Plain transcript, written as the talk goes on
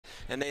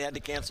and they had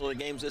to cancel the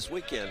games this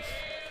weekend.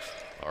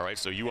 All right,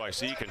 so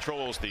UIC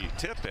controls the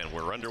tip, and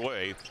we're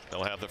underway.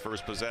 They'll have the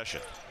first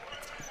possession.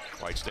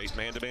 Wright State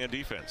man-to-man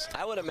defense.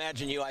 I would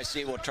imagine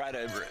UIC will try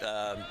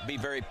to be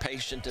very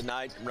patient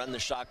tonight, run the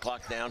shot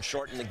clock down,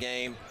 shorten the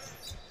game.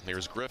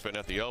 Here's Griffin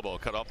at the elbow,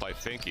 cut off by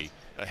Finke.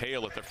 A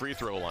Hale at the free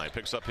throw line,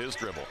 picks up his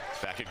dribble.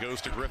 Back it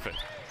goes to Griffin.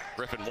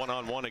 Griffin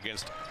one-on-one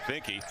against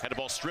Finke. Had the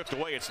ball stripped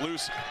away. It's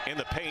loose in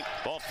the paint.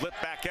 Ball flipped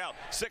back out.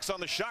 6 on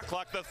the shot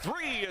clock. The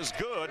three is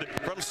good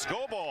from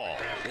Skobal.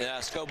 Yeah,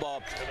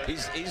 Skobal,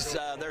 he's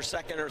their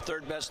second or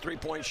third best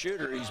three-point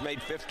shooter. He's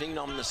made 15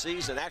 on the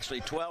season,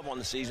 actually 12 on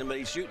the season, but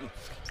he's shooting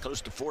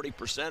close to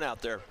 40%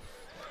 out there.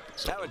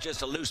 So that was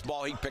just a loose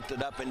ball. He picked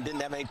it up and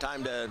didn't have any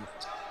time to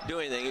do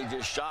anything. He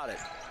just shot it.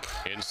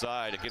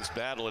 Inside against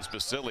Battle, it's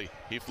Basili.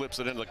 He flips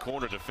it into the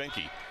corner to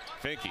Finke.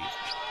 Finke,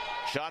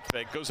 shot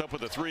fake, goes up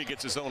with a three,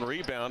 gets his own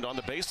rebound on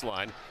the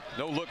baseline.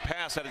 No look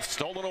pass, had it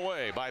stolen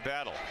away by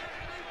Battle.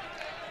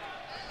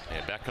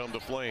 And back come the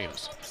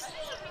Flames.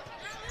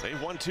 They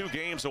won 2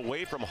 games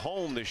away from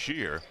home this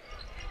year.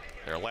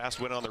 Their last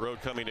win on the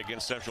road coming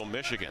against Central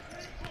Michigan.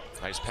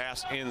 Nice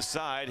pass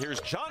inside.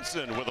 Here's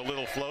Johnson with a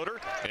little floater,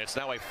 and it's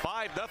now a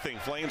 5-0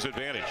 Flames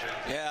advantage.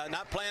 Yeah,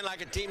 not playing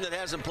like a team that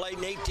hasn't played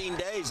in 18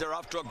 days. They're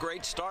off to a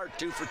great start,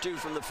 2 for 2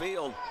 from the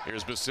field.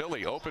 Here's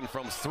Basili, open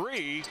from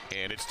 3,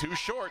 and it's too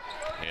short.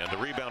 And the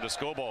rebound to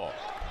Skobal.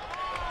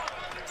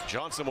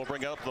 Johnson will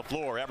bring it up the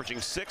floor, averaging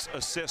 6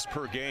 assists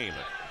per game.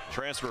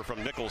 Transfer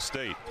from Nicholls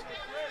State.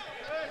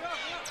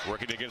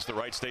 Working against the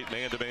Wright State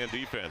man-to-man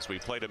defense. We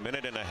played a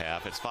minute and a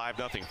half. It's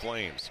 5-0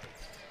 Flames.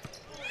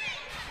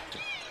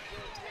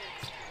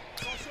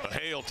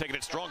 Hale taking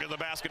it strong to the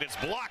basket. It's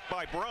blocked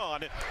by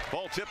Braun.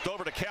 Ball tipped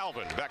over to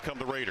Calvin. Back come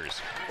the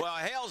Raiders. Well,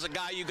 Hale's a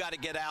guy you got to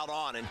get out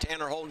on, and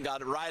Tanner Holden got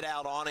it right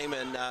out on him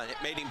and it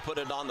made him put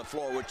it on the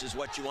floor, which is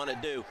what you want to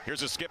do.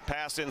 Here's a skip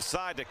pass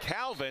inside to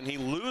Calvin. He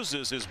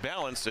loses his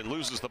balance and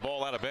loses the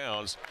ball out of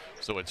bounds.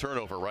 So a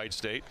turnover, Wright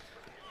State.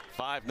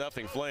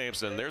 5-0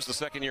 Flames, and there's the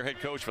second-year head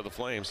coach for the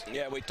Flames.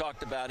 Yeah, we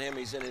talked about him.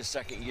 He's in his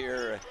second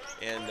year,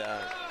 and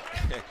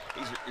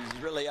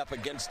he's really up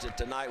against it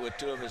tonight with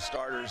 2 of his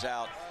starters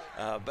out.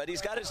 But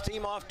he's got his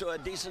team off to a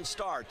decent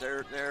start.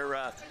 They've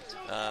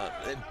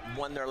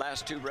won their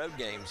last 2 road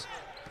games.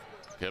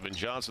 Kevin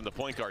Johnson, the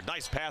point guard.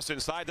 Nice pass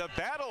inside the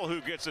Battle, who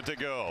gets it to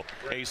go.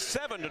 A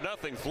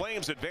 7-0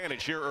 Flames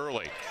advantage here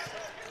early.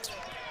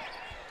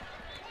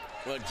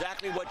 Well,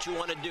 exactly what you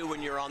want to do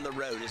when you're on the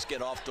road is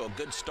get off to a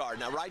good start.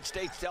 Now, Wright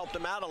State's helped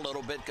them out a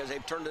little bit because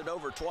they've turned it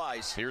over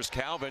twice. Here's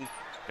Calvin.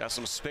 Got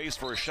some space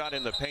for a shot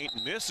in the paint.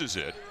 Misses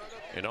it.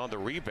 And on the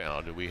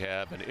rebound, we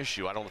have an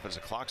issue. I don't know if it's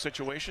a clock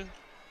situation.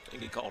 I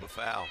think he called a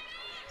foul.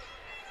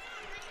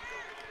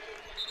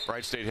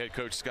 Wright State head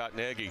coach Scott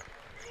Nagy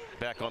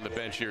back on the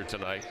bench here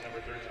tonight.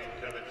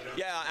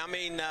 Yeah, I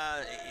mean,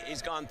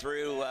 he's gone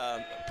through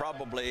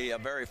probably a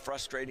very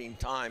frustrating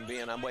time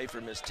being away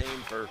from his team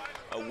for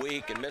a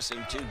week and missing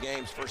 2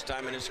 games. First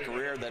time in his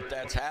career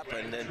that's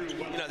happened. And,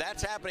 you know,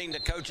 that's happening to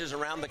coaches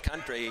around the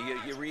country.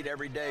 You read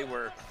every day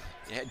where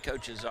head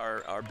coaches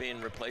are being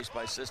replaced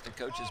by assistant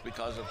coaches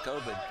because of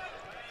COVID.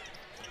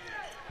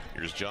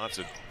 Here's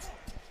Johnson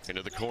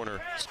into the corner.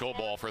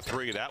 Skobal for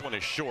 3. That one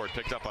is short,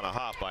 picked up on a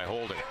hop by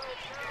Holden.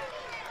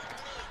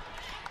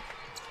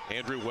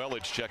 Andrew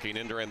Wellage checking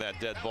in during that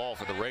dead ball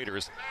for the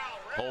Raiders.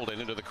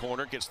 Holden into the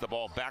corner, gets the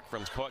ball back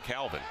from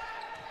Calvin.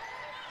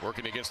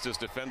 Working against his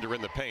defender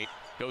in the paint.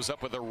 Goes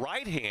up with the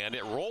right hand,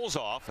 it rolls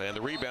off, and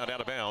the rebound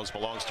out of bounds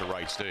belongs to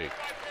Wright State.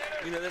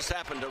 You know, this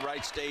happened to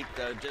Wright State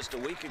just a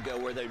week ago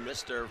where they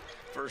missed their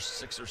first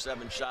 6 or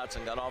 7 shots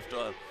and got off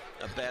to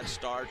a bad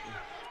start. And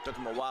took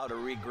them a while to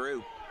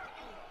regroup.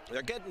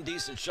 They're getting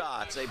decent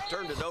shots. They've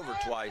turned it over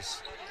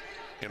twice.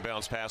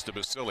 Inbounds pass to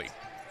Basili.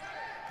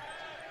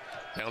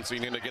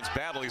 Bouncing in against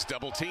Battle. He's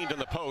double teamed in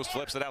the post.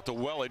 Flips it out to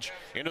Wellage.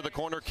 Into the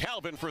corner.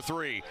 Calvin for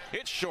 3.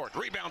 It's short.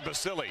 Rebound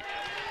Basili.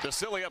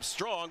 Basili up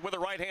strong with a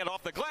right hand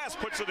off the glass.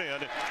 Puts it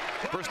in.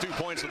 First 2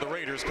 points of the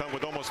Raiders come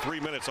with almost 3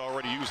 minutes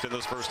already used in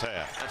this first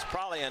half. That's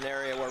probably an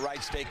area where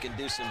Wright State can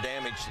do some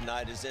damage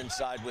tonight, is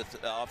inside with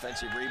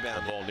offensive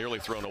rebound. The ball nearly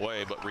thrown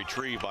away, but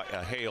retrieved by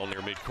Hale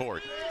near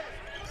midcourt.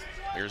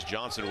 Here's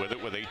Johnson with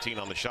it with 18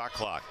 on the shot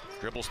clock.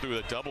 Dribbles through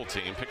the double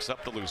team. Picks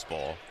up the loose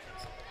ball.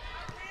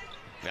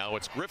 Now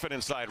it's Griffin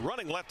inside.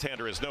 Running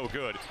left-hander is no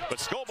good, but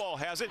Skobal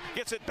has it,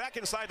 gets it back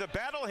inside the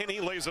Battle, and he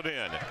lays it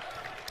in.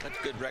 That's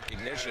good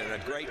recognition, a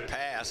great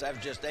pass.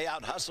 They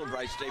out-hustled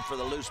Wright State for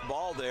the loose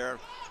ball there,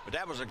 but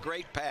that was a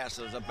great pass.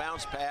 It was a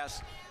bounce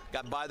pass,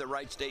 got by the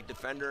Wright State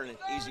defender, and an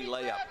easy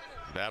layup.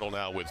 Battle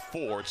now with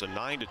 4. It's a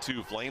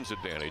 9-2 Flames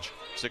advantage.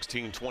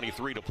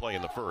 16:23 to play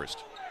in the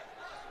first.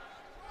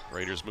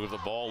 Raiders move the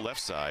ball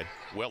left side.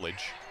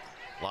 Wellage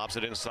lobs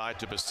it inside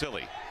to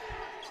Basili.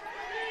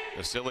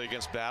 Basili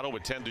against Battle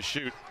with 10 to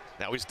shoot.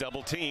 Now he's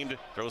double teamed.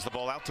 Throws the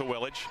ball out to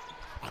Wellage.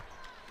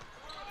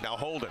 Now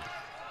Holden.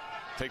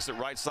 Takes it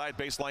right side,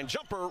 baseline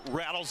jumper,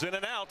 rattles in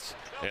and out,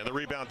 and the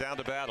rebound down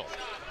to Battle.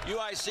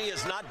 UIC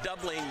is not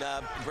doubling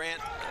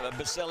Grant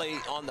Basile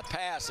on the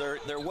pass.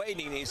 They're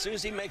waiting. As soon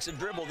as he makes a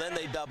dribble, then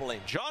they double him.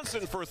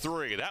 Johnson for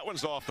three. That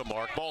one's off the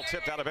mark. Ball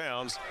tipped out of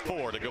bounds.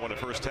 4 to go in the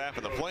first half,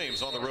 and the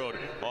Flames on the road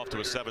off to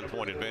a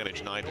 7-point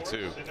advantage,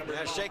 9-2.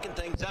 Yeah, shaking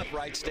things up,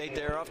 Wright State.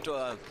 They're off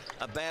to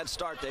a bad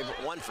start. They've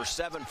 1 for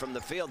 7 from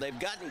the field. They've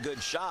gotten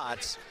good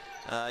shots.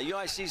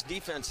 UIC's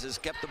defense has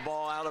kept the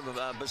ball out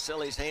of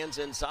Basile's hands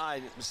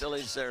inside.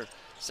 Basile's their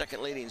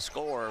second leading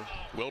scorer.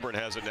 Wilburn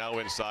has it now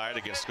inside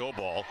against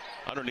Skobal.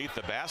 Underneath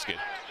the basket,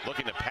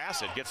 looking to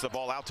pass it. Gets the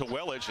ball out to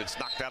Welledge. It's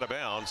knocked out of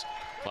bounds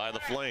by the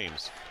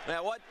Flames.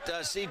 Now what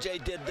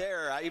CJ did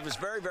there, he was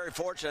very, very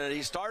fortunate.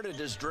 He started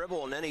his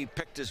dribble and then he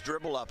picked his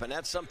dribble up, and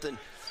that's something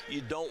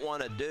you don't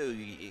want to do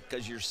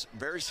because you're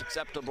very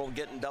susceptible to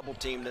getting double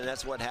teamed, and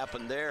that's what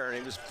happened there, and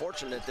he was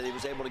fortunate that he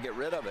was able to get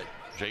rid of it.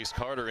 Jace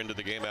Carter into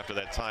the game after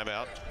that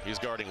timeout. He's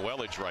guarding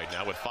Welledge right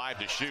now with 5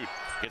 to shoot.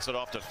 Gets it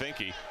off to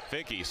Finke.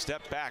 Finke,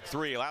 step back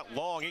 3, out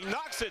long. He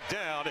knocks it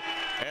down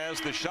as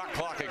the shot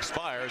clock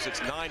expires. It's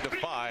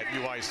 9-5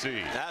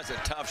 UIC. That was a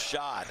tough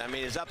shot. I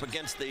mean, he's up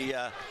against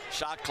the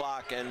shot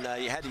clock, and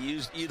you had to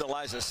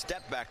utilize a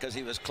step back because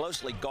he was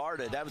closely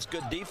guarded. That was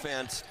good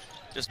defense,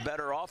 just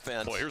better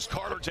offense. Boy, here's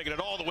Carter taking it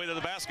all the way to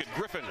the basket.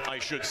 Griffin, I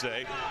should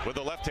say, with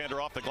the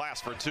left-hander off the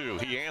glass for 2.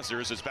 He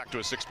answers. It's back to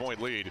a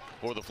 6-point lead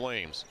for the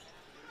Flames.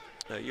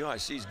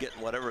 UIC's getting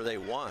whatever they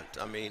want.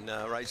 I mean,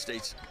 Wright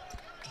State's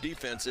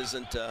defense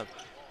isn't.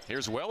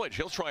 Here's Welledge.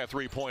 He'll try a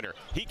 3-pointer.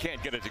 He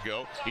can't get it to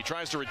go. He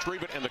tries to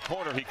retrieve it in the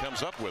corner. He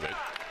comes up with it.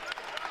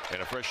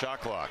 And a fresh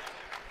shot clock.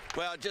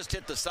 Well, it just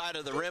hit the side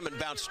of the rim and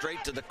bounced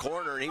straight to the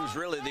corner, and he was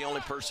really the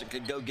only person who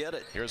could go get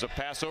it. Here's a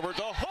pass over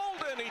to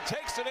Holden. He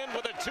takes it in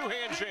with a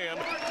 2-hand jam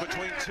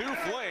between 2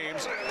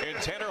 Flames and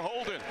Tanner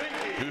Holden,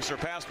 who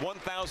surpassed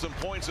 1,000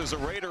 points as a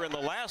Raider in the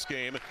last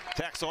game.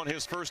 Tacks on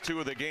his first 2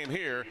 of the game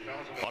here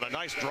on a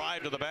nice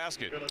drive to the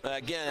basket.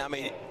 Again, I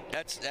mean,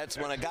 that's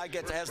when a guy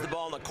has the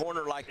ball in the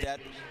corner like that,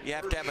 you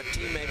have to have a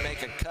teammate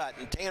make a cut,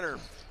 and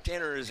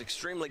Tanner is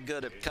extremely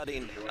good at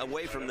cutting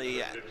away from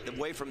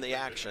the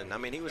action. I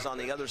mean, he was on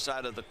the other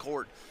side of the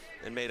court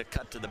and made a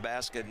cut to the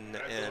basket, and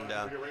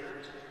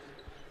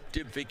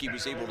Tim Finke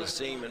was able to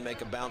see him and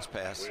make a bounce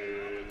pass.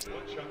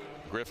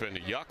 Griffin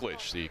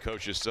Yucklich, the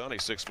coach's son, a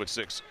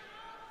 6'6"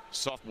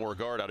 sophomore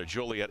guard out of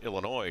Joliet,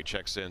 Illinois,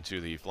 checks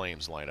into the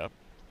Flames lineup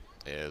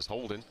as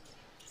Holden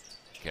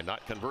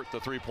cannot convert the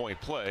 3-point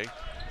play,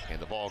 and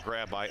the ball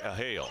grabbed by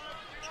Ahale.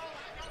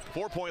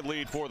 4-point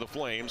lead for the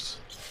Flames.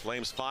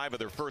 Flames 5 of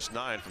their first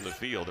 9 from the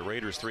field. The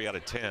Raiders 3 out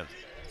of 10.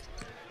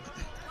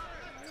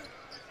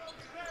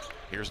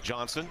 Here's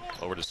Johnson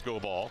over to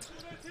Skobal.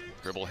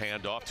 Dribble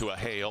handoff to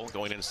Ahale,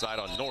 going inside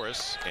on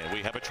Norris, and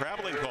we have a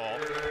traveling call,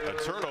 a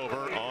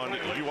turnover on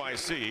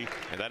UIC,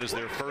 and that is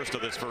their first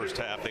of this first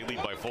half. They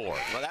lead by 4.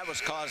 Well, that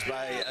was caused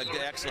by an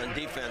excellent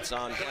defense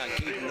on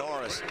Keaton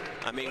Norris.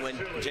 I mean, when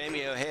Jamie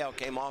Ahale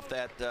came off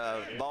that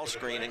ball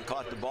screen and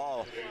caught the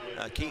ball,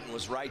 Keaton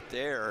was right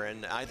there,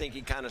 and I think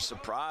he kind of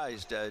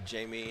surprised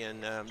Jamie,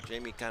 and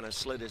Jamie kind of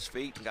slid his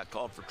feet and got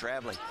called for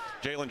traveling.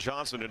 Jalen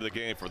Johnson into the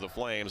game for the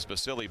Flames.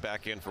 Basile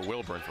back in for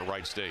Wilburn for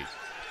Wright State.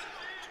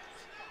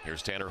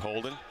 Here's Tanner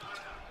Holden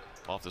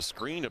off the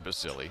screen of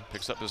Basile,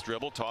 picks up his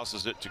dribble,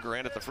 tosses it to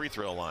Grant at the free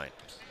throw line.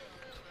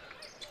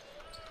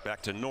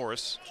 Back to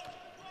Norris,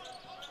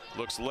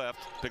 looks left,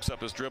 picks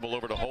up his dribble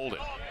over to Holden.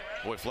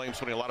 Boy, Flames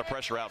putting a lot of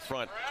pressure out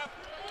front,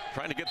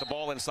 trying to get the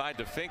ball inside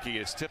to Finke.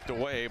 It's tipped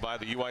away by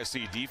the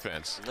UIC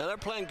defense. Now they're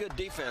playing good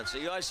defense. The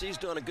UIC's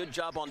doing a good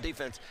job on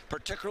defense,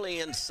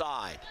 particularly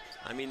inside.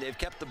 I mean, they've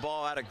kept the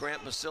ball out of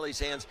Grant Basile's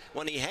hands.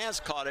 When he has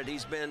caught it,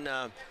 he's been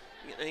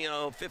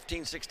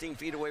 15, 16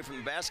 feet away from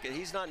the basket.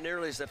 He's not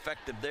nearly as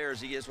effective there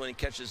as he is when he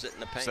catches it in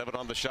the paint. 7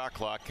 on the shot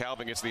clock.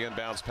 Calvin gets the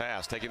inbounds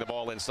pass, taking the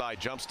ball inside,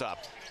 jump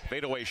stop,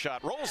 fadeaway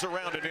shot, rolls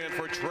around and in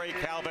for Trey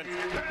Calvin,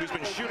 who's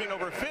been shooting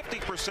over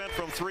 50%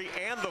 from 3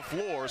 and the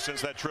floor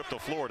since that trip to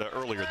Florida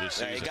earlier this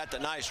season. Yeah, he got the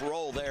nice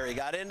roll there. He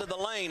got into the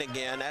lane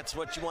again. That's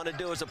what you want to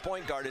do as a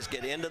point guard, is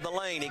get into the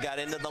lane. He got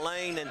into the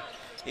lane and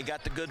he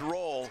got the good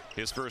roll.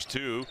 His first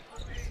 2.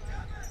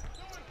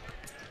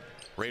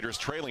 Raiders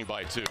trailing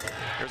by 2.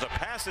 There's a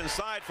pass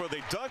inside for the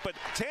dunk, but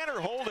Tanner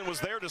Holden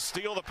was there to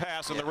steal the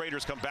pass, and the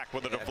Raiders come back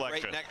with a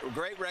deflection.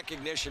 Great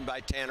recognition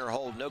by Tanner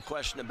Holden, no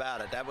question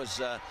about it. That was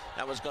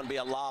going to be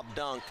a lob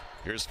dunk.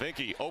 Here's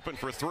Finke, open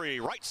for 3,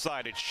 right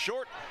side. It's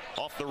short,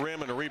 off the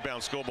rim, and a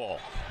rebound. Skobal.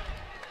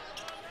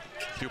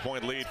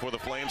 2-point lead for the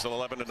Flames at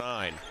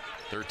 11-9.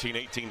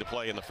 13-18 to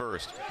play in the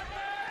first.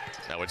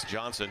 Now it's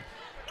Johnson.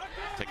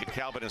 Taking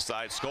Calvin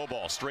inside.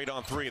 Skobal straight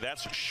on 3.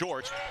 That's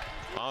short.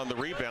 On the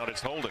rebound,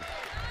 it's Holden.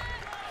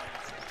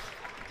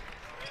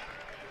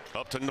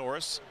 Up to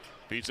Norris.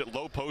 Feeds it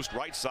low post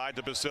right side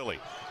to Basile.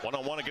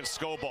 1-on-1 against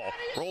Skobal.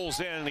 Rolls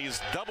in.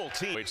 He's double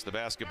teamed. Waits the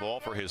basketball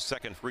for his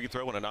second free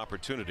throw and an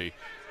opportunity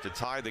to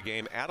tie the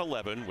game at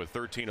 11 with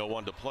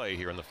 13:01 to play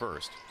here in the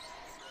first.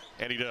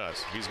 And he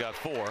does. He's got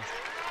 4.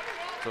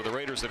 So the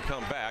Raiders have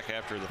come back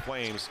after the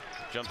Flames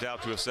jumped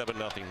out to a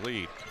 7-0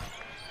 lead.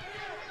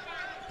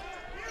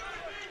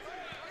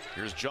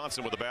 Here's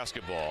Johnson with the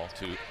basketball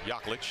to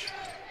Yaklich.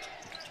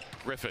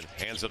 Griffin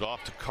hands it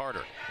off to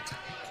Carter.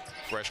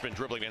 Freshman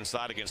dribbling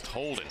inside against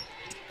Holden.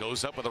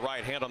 Goes up with the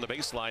right hand on the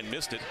baseline,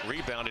 missed it.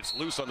 Rebound, it's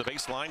loose on the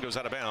baseline, goes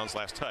out of bounds.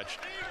 Last touch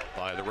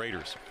by the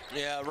Raiders.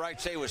 Yeah, Wright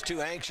State was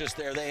too anxious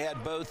there. They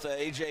had both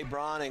A.J.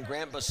 Braun and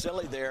Grant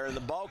Basile there, and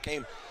the ball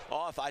came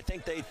off. I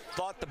think they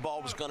thought the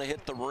ball was going to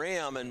hit the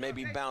rim and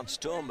maybe bounce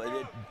to them,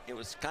 but it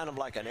was kind of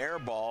like an air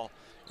ball,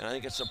 and I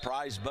think it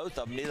surprised both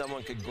of them. Neither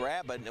one could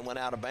grab it, and it went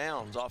out of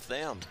bounds off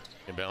them.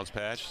 Inbounds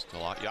patch to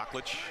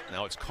Yaklich.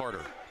 Now it's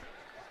Carter.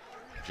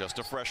 Just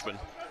a freshman.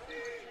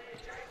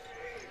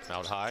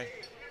 Out high.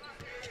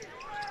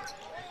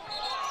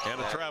 And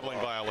a traveling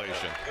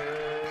violation.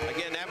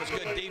 Again, that was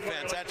good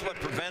defense. That's what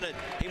prevented.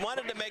 He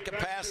wanted to make a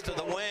pass to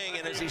the wing,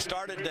 and as he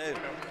started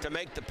to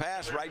make the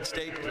pass, Wright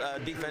State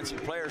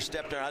defensive player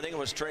stepped there. I think it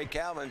was Trey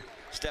Calvin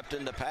stepped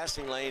in the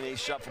passing lane, and he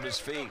shuffled his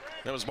feet.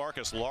 That was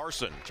Marcus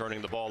Larson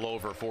turning the ball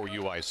over for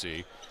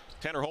UIC.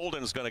 Tanner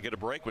Holden's going to get a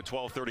break with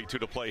 12:32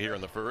 to play here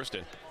in the first,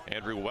 and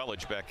Andrew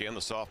Welledge back in,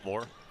 the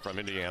sophomore from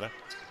Indiana.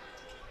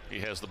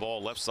 He has the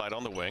ball left side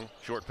on the wing.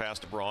 Short pass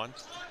to Braun.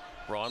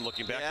 Braun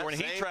looking backward,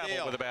 and he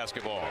traveled with the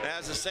basketball.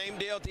 That's the same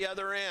deal at the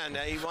other end.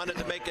 He wanted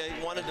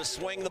to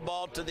swing the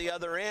ball to the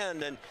other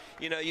end, and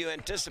you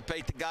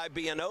anticipate the guy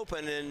being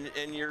open,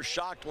 and you're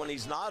shocked when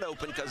he's not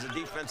open because the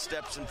defense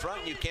steps in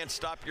front. And you can't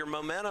stop your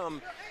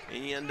momentum,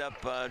 and you end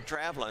up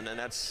traveling, and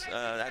that's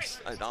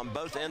on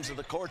both ends of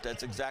the court.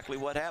 That's exactly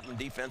what happened.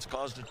 Defense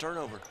caused a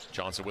turnover.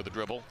 Johnson with the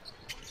dribble.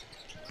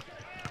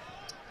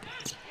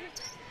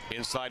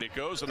 Inside it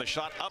goes, and the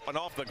shot up and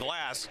off the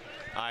glass.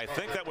 I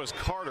think that was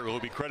Carter who will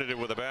be credited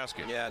with a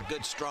basket. Yeah,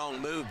 good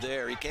strong move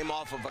there. He came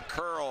off of a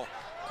curl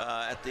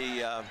at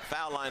the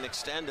foul line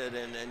extended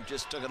and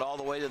just took it all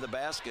the way to the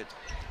basket.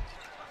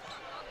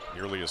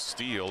 Nearly a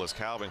steal as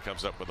Calvin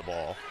comes up with the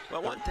ball.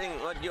 Well, one thing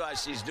what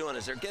UIC is doing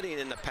is they're getting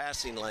in the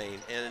passing lane,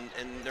 and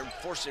they're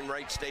forcing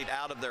Wright State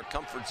out of their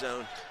comfort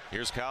zone.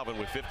 Here's Calvin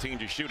with 15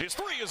 to shoot. His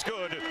three is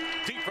good,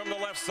 deep from the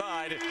left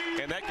side,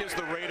 and that gives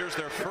the Raiders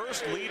their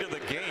first lead of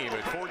the game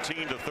at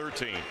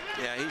 14-13.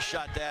 Yeah, he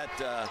shot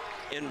that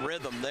in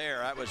rhythm there.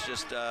 That was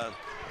just a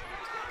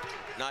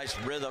nice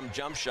rhythm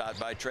jump shot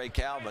by Trey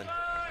Calvin.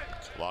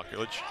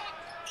 Yaklich.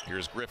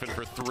 Here's Griffin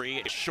for three.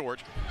 It's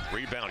short.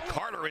 Rebound.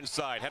 Carter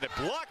inside. Had it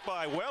blocked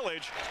by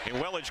Welledge, and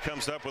Welledge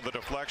comes up with a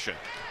deflection.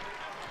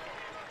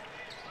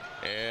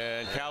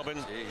 And Calvin,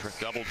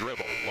 double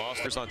dribble.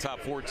 Lost on top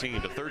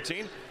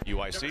 14-13.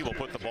 UIC will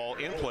put the ball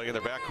in play in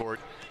their backcourt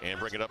and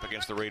bring it up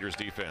against the Raiders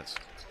defense.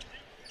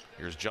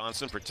 Here's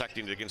Johnson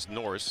protecting it against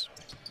Norris.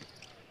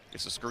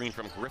 It's a screen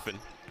from Griffin.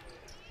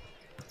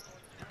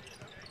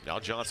 Now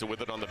Johnson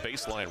with it on the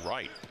baseline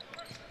right.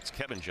 It's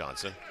Kevin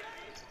Johnson.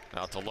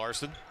 Out to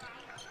Larson.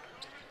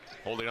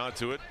 Holding on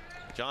to it.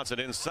 Johnson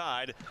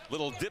inside.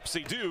 Little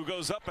dipsy-do,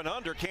 goes up and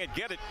under, can't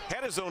get it.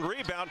 Had his own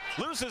rebound,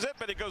 loses it,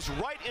 but it goes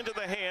right into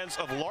the hands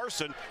of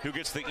Larson, who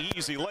gets the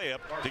easy layup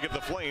to give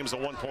the Flames a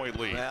 1-point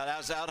lead. Well, that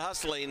was out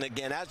hustling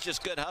again. That's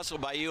just good hustle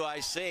by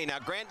UIC. Now,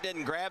 Grant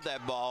didn't grab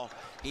that ball.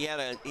 He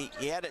had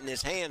it in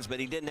his hands, but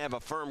he didn't have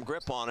a firm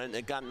grip on it, and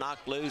it got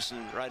knocked loose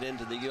and right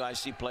into the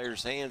UIC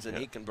player's hands, and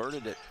he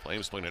converted it.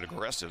 Flames playing an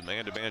aggressive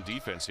man-to-man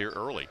defense here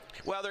early.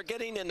 Well, they're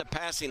getting into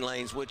passing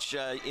lanes, which,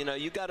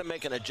 you got to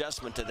make an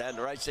adjustment to that. And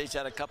Wright State's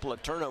had a couple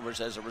of turnovers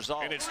as a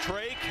result. And it's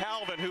Trey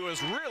Calvin, who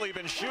has really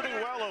been shooting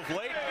well of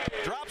late.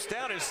 Drops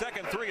down his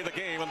second three of the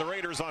game, and the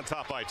Raiders on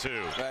top by 2.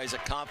 Well, he's a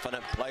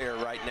confident player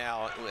right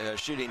now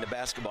shooting the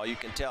basketball. You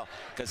can tell,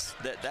 because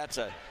that's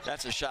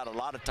a shot a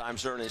lot of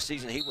times during the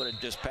season he would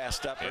have just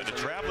passed up. And a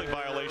traveling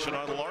violation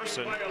on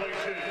Larson.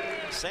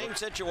 Same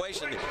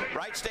situation.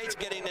 Wright State's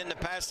getting in the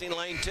passing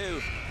lane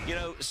too.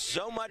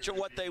 So much of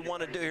what they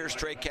want to do. Here's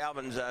Trey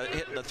Calvin's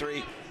hitting the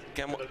three.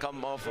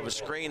 Come off of a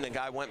screen. The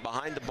guy went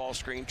behind the ball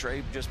screen.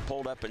 Trey just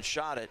pulled up and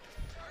shot it.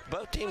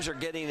 Both teams are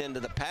getting into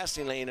the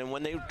passing lane, and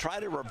when they try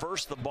to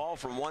reverse the ball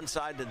from one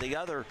side to the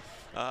other,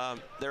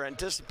 they're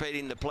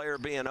anticipating the player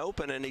being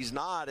open, and he's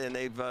not, and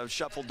they've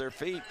shuffled their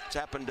feet. It's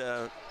happened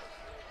to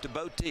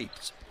both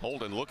teams.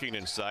 Holden looking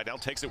inside, now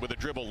takes it with a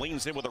dribble,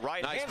 leans in with the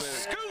right hand,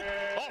 scoop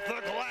off the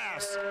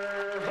glass.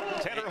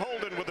 Tanner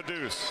Holden with the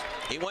deuce.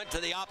 He went to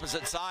the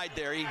opposite side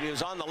there. He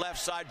was on the left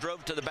side,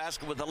 drove to the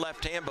basket with the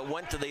left hand, but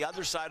went to the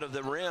other side of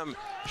the rim,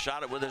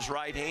 shot it with his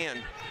right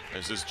hand.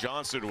 This is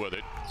Johnson with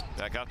it.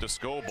 Back out to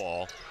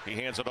Skobal. He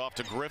hands it off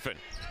to Griffin.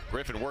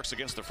 Griffin works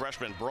against the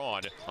freshman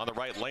Braun on the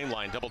right lane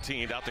line, double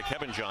teamed out to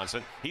Kevin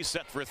Johnson. He's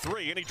set for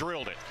three, and he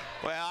drilled it.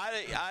 Well,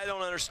 I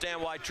don't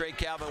understand why Trey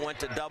Calvin went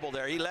to double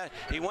there.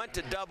 He went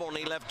to double, and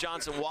he left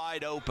Johnson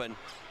wide open.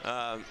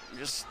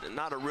 Just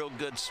not a real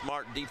good,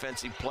 smart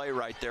defensive play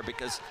right there,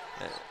 because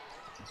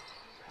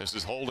this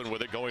is Holden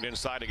with it, going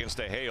inside against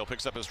Hale.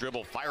 Picks up his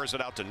dribble, fires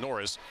it out to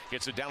Norris.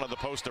 Gets it down to the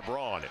post to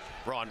Braun.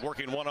 Braun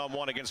working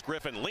one-on-one against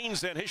Griffin.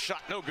 Leans in, his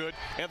shot no good,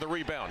 and the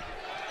rebound.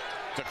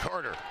 to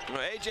Carter. Well,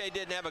 AJ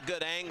didn't have a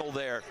good angle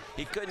there.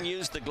 He couldn't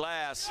use the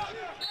glass.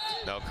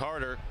 Now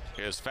Carter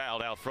is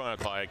fouled out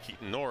front by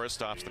Keaton Norris,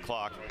 stops the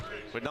clock.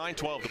 With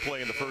 9:12 to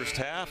play in the first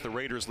half, the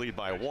Raiders lead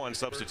by 1.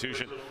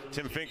 Substitution,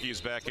 Tim Finke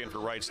is back in for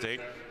Wright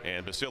State,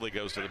 and Basile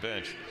goes to the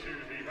bench.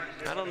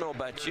 I don't know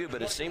about you,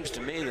 but it seems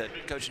to me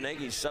that Coach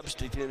Nagy's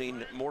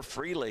substituting more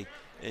freely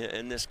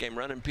in this game,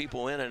 running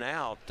people in and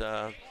out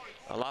a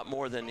lot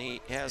more than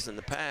he has in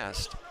the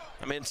past.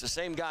 I mean, it's the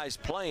same guys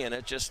playing,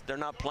 it just they're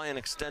not playing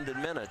extended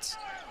minutes.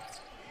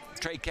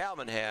 Trey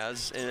Calvin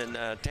has, and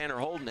Tanner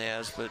Holden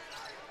has, but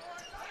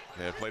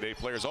they played 8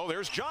 players. Oh,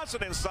 there's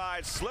Johnson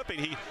inside, slipping.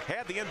 He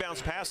had the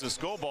inbounds pass in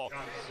skull ball.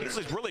 He's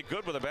really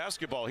good with the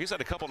basketball. He's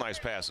had a couple nice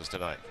passes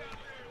tonight.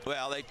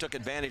 Well, they took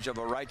advantage of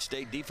a Wright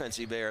State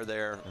defensive error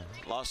there.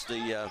 Lost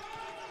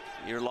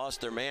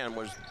their man,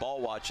 was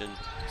ball watching.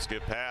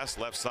 Skip pass,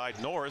 left side.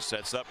 Norris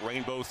sets up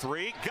rainbow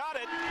 3. Got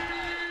it.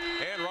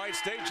 And Wright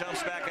State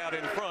jumps back out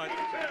in front,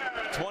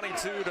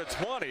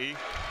 22-20. I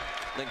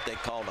think they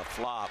called a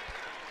flop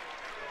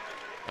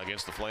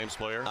Against the Flames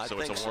player, so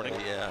it's a warning.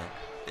 So,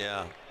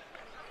 yeah.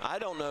 I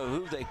don't know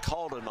who they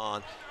called it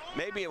on.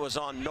 Maybe it was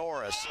on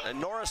Norris. And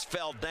Norris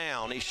fell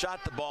down. He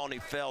shot the ball and he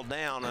fell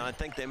down, and I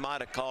think they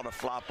might have called a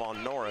flop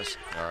on Norris.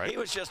 All right. He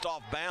was just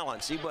off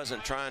balance. He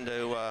wasn't trying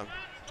to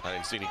I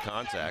didn't see any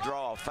contact.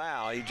 Draw a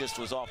foul. He just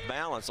was off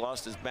balance,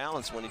 lost his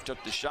balance when he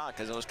took the shot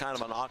because it was kind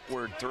of an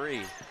awkward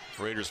 3.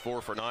 Raiders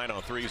 4 for 9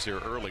 on threes here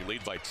early,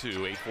 lead by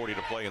 2, 8:40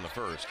 to play in the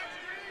first.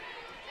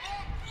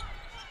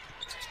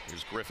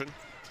 Here's Griffin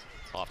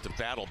off to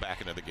Battle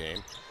back into the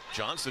game.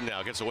 Johnson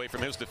now gets away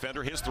from his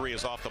defender. His 3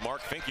 is off the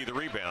mark. Finke the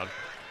rebound.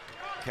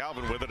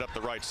 Calvin with it up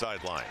the right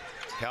sideline.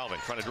 Calvin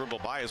trying to dribble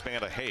by his man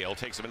to Hale,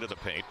 takes him into the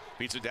paint,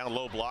 beats it down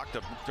low block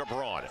to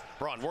Braun.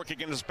 Braun working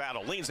in his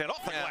battle, leans in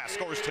off the glass,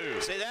 scores 2.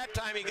 See, that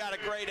time he got a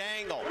great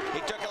angle. He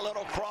took a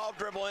little crawl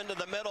dribble into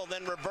the middle,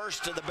 then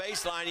reversed to the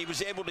baseline. He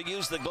was able to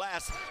use the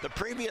glass. The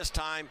previous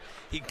time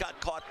he got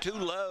caught too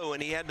low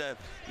and he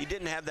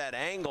didn't have that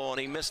angle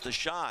and he missed the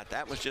shot.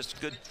 That was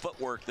just good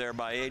footwork there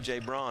by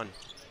A.J. Braun.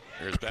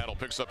 Here's Battle,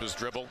 picks up his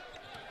dribble.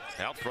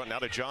 Out front now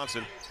to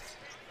Johnson.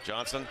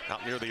 Johnson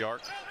out near the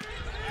arc.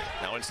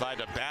 Now inside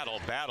to Battle.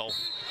 Battle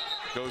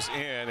goes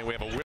in, and we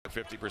have a whip of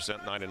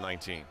 50%,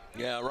 9-19.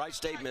 Yeah, Wright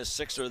State missed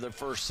 6 of their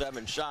first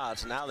 7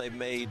 shots. Now they've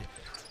made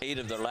 8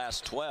 of their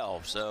last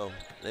 12, so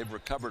they've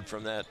recovered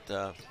from that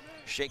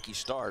shaky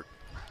start.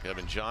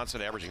 Kevin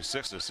Johnson averaging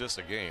 6 assists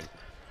a game.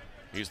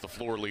 He's the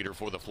floor leader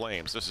for the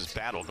Flames. This is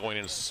Battle going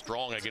in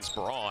strong against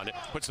Braun.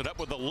 Puts it up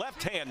with the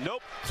left hand.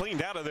 Nope.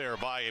 Cleaned out of there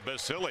by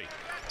Basile.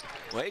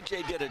 Well,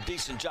 A.J. did a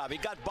decent job. He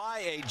got by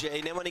A.J.,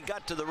 and then when he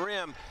got to the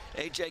rim,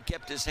 A.J.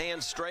 kept his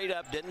hands straight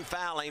up, didn't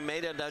foul. He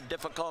made it a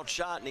difficult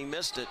shot, and he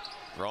missed it.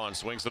 Braun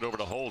swings it over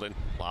to Holden,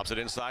 lobs it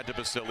inside to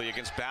Basile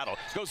against Battle.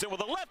 Goes in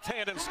with a left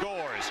hand and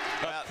scores.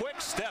 A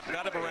quick step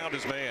got him around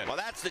his man. Well,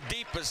 that's the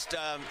deepest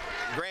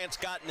Grant's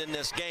gotten in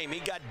this game. He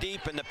got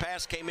deep, and the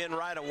pass came in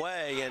right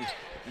away. And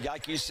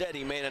like you said,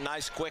 he made a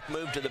nice quick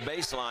move to the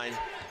baseline.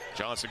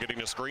 Johnson getting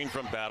the screen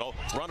from Battle.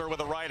 Runner with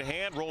a right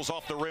hand, rolls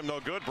off the rim, no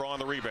good. Braun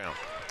the rebound.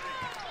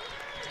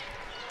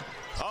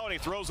 Oh, and he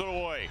throws it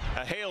away.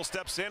 Hale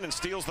steps in and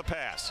steals the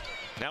pass.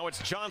 Now it's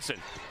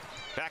Johnson.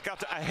 Back out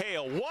to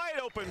Hale. Wide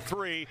open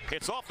 3.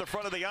 It's off the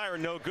front of the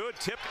iron. No good.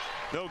 Tip.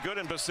 No good.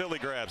 And Basile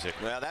grabs it.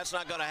 Well, that's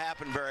not going to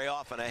happen very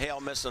often.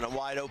 Hale missing a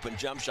wide open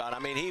jump shot. I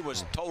mean, he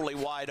was totally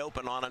wide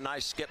open on a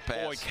nice skip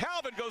pass. Boy,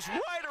 Calvin goes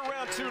right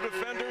around 2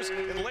 defenders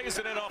and lays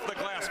it in off the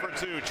glass for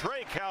 2.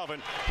 Trey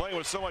Calvin playing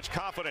with so much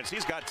confidence.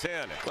 He's got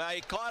 10. Well,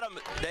 he caught him.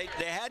 They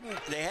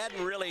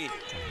hadn't really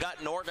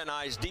gotten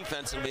organized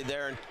defensively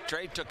there, and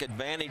Trey took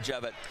advantage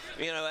of it.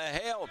 You know,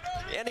 Hale,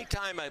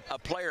 anytime a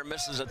player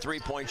misses a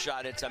 3-point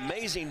shot, it's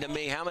amazing to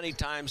me how many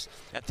times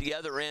at the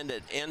other end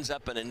it ends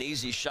up in an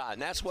easy shot,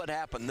 and that's what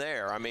happened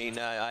there. I mean,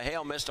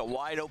 Hale missed a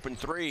wide open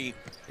 3.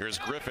 Here's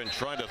Griffin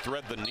trying to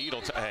thread the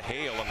needle to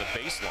Hale on the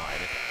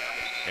baseline,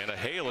 and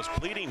Hale is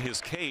pleading his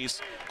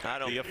case.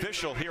 The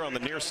official here on the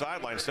near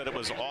sideline said it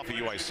was off of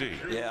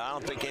UIC. Yeah, I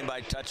don't think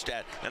anybody touched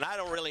that, and I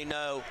don't really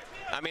know.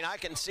 I mean, I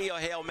can see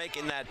Hale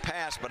making that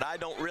pass, but I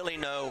don't really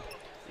know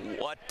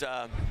what.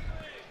 I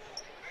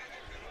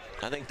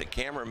think the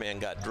cameraman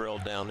got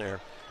drilled down there.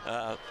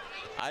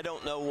 I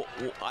don't know.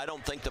 I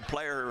don't think the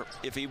player,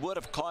 if he would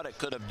have caught it,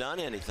 could have done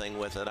anything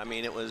with it. I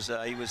mean, it was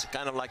he was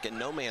kind of like in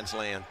no man's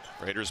land.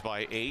 Raiders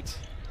by 8.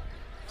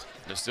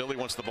 Basile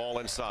wants the ball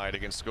inside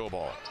against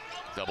Skobal.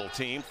 Double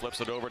team, flips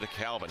it over to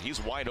Calvin.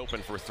 He's wide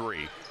open for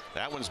 3.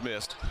 That one's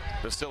missed.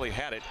 Basile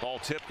had it. Ball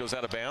tip goes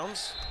out of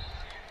bounds,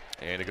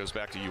 and it goes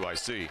back to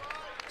UIC.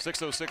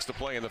 6:06 to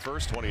play in the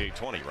first.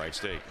 28-20, Wright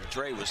State.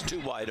 Trey was too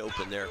wide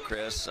open there,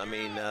 Chris. I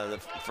mean, the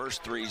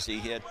first 3s he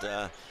hit,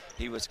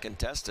 he was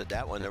contested.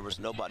 That one, there was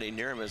nobody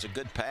near him. It was a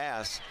good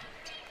pass,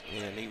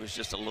 and he was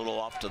just a little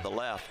off to the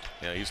left.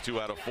 Yeah, he's 2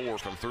 out of 4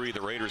 from 3.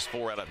 The Raiders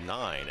 4 out of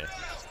 9.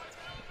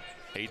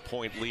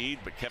 8-point lead,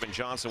 but Kevin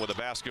Johnson with the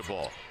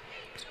basketball.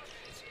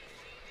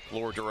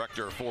 Floor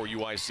director for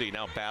UIC.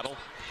 Now Battle.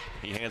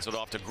 He hands it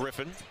off to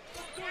Griffin.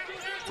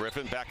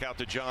 Griffin back out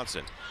to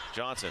Johnson.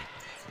 Johnson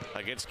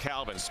against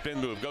Calvin. Spin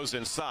move, goes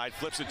inside,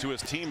 flips it to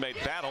his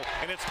teammate Battle,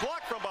 and it's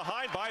blocked from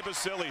behind by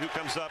Basili, who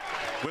comes up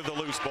with the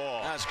loose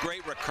ball. That's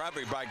great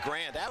recovery by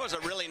Grant. That was a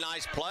really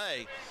nice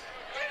play.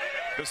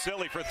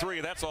 Basili for three,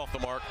 that's off the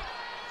mark.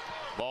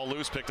 Ball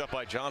loose, picked up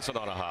by Johnson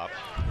on a hop.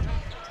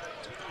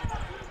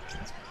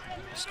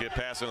 Skip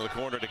pass into the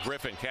corner to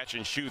Griffin, catch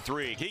and shoot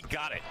three. He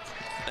got it.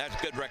 That's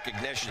good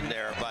recognition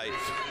there by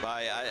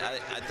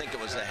I think it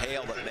was the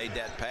Hale that made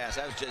that pass.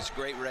 That was just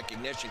great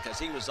recognition because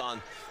he was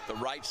on the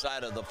right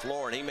side of the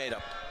floor and he made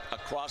a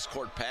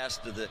cross-court pass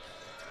to the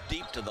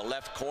deep to the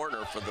left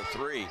corner for the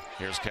three.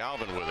 Here's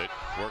Calvin with it,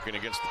 working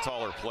against the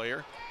taller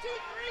player.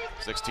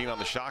 16 on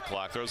the shot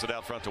clock, throws it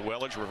out front to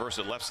Wellage, reverse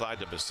it left side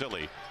to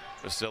Basili.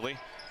 Basili,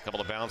 couple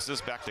of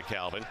bounces, back to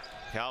Calvin.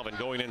 Calvin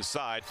going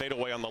inside, fade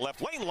away on the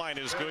left lane line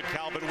is good.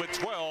 Calvin with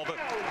 12,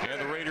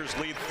 and the Raiders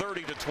lead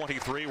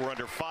 30-23. We're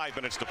under 5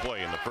 minutes to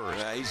play in the first.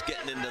 Yeah, he's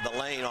getting into the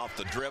lane off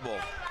the dribble.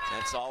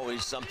 That's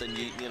always something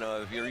you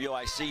know. If you're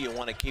UIC, you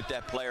want to keep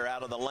that player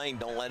out of the lane.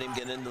 Don't let him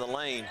get into the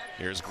lane.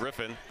 Here's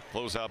Griffin,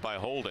 close out by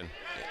Holden.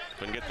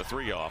 Couldn't get the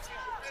three off.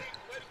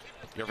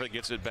 Griffin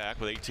gets it back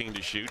with 18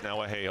 to shoot.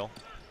 Now a Hale.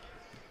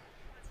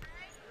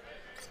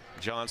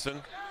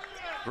 Johnson.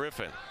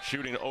 Griffin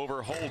shooting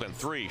over Holden.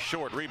 Three,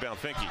 short, rebound,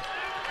 Finke.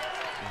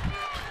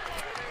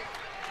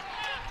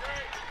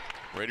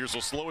 Raiders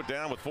will slow it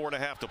down with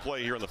 4.5 to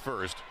play here in the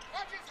first,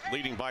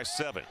 leading by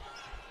 7.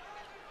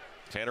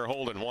 Tanner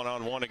Holden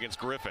one-on-one against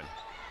Griffin.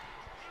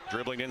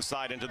 Dribbling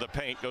inside into the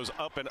paint, goes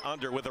up and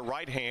under with the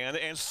right hand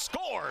and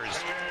scores.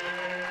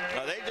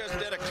 They just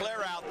did a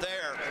clear out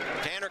there.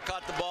 Tanner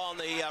caught the ball on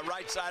the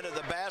right side of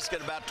the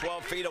basket about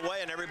 12 feet away,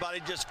 and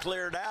everybody just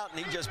cleared out,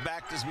 and he just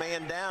backed his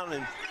man down.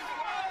 And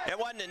it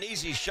wasn't an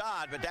easy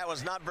shot, but that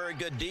was not very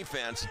good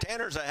defense.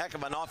 Tanner's a heck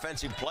of an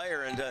offensive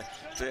player, and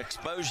to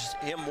expose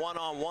him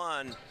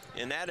one-on-one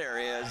in that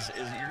area is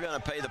you're going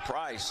to pay the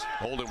price.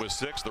 Holden with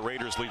 6. The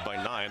Raiders lead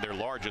by 9, their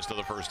largest of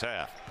the first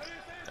half.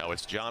 Now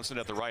it's Johnson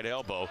at the right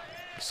elbow.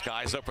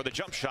 Skies up for the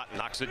jump shot,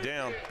 knocks it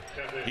down.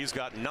 He's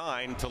got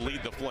 9 to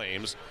lead the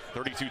Flames.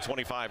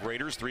 32-25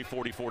 Raiders,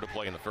 3:44 to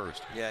play in the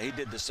first. Yeah, he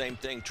did the same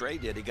thing Trey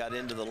did. He got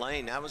into the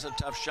lane. That was a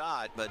tough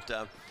shot, but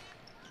a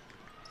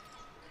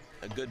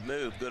good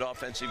move, good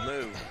offensive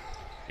move.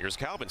 Here's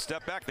Calvin,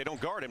 step back, they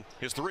don't guard him.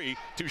 His three,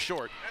 too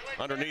short.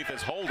 Underneath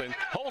is Holden.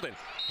 Holden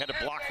had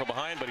a block from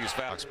behind, but he's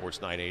fouled.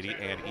 Sports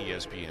 980 and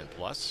ESPN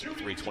Plus.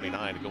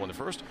 3:29 to go in the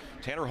first.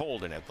 Tanner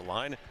Holden at the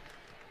line.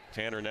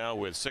 Tanner now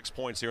with 6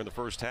 points here in the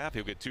first half.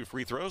 He'll get 2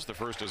 free throws. The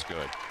first is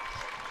good.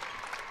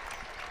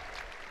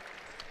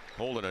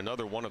 Holden,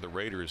 another one of the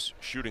Raiders,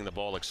 shooting the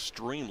ball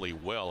extremely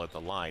well at the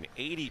line.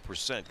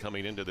 80%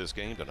 coming into this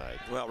game tonight.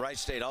 Well, Wright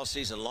State all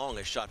season long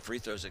has shot free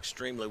throws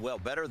extremely well,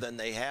 better than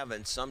they have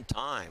in some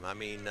time. I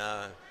mean,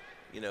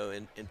 you know,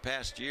 in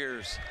past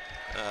years,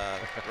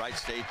 Wright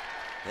State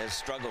has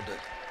struggled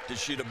to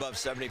shoot above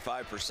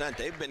 75%.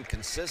 They've been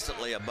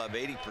consistently above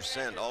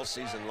 80% all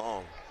season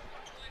long.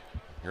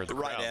 Here the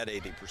right crowd at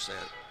 80%.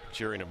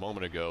 Cheering a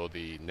moment ago,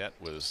 the net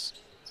was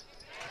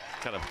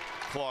kind of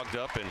clogged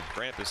up, and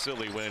Grant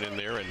Basili went in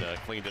there and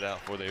cleaned it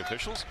out for the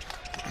officials.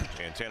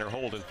 And Tanner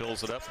Holden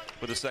fills it up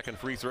with a second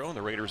free throw, and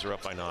the Raiders are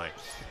up by 9.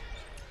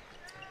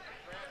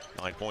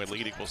 9-point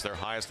lead equals their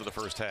highest of the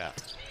first half.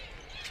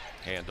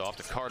 Hand off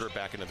to Carter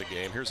back into the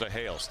game. Here's a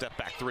Hale. Step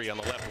back three on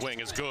the left wing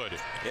is good.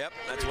 Yep,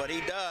 that's what he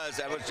does.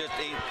 That was just,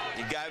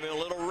 he gave him a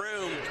little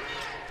room.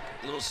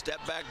 A little step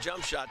back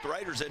jump shot. The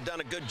Raiders had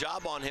done a good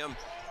job on him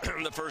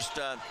the first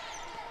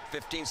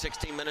 15,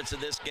 16 minutes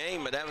of this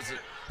game, but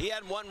he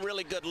had one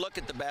really good look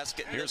at the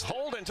basket. Here's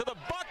Holden to the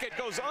bucket,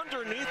 goes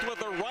underneath with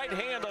the right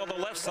hand on the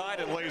left side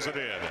and lays it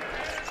in.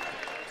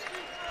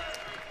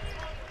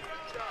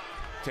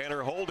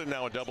 Tanner Holden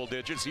now in double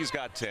digits. He's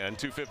got 10,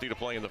 2:50 to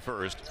play in the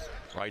first.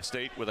 Wright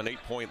State with an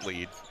 8-point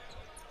lead.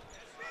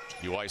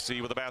 UIC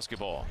with the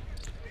basketball.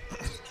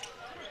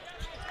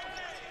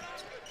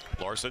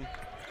 Larson.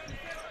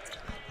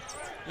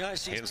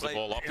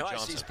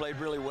 UIC's played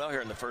really well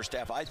here in the first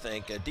half, I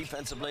think,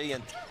 defensively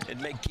and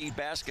make key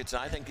baskets.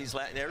 And I think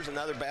there's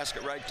another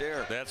basket right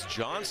there. That's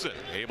Johnson,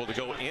 able to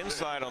go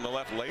inside on the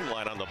left lane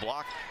line on the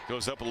block.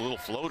 Goes up a little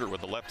floater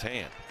with the left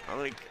hand.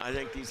 I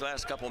think these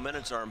last couple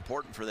minutes are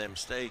important for them.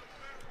 Stay,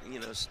 you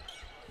know,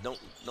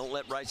 don't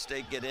let Wright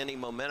State get any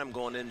momentum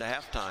going into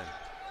halftime.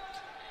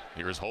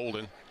 Here's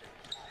Holden.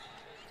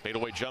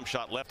 Fadeaway jump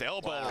shot, left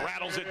elbow,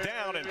 rattles it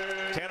down, and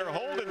Tanner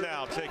Holden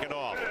now taking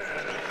off.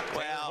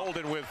 Well,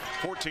 Holden with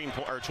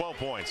 12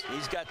 points.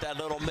 He's got that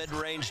little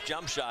mid-range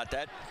jump shot.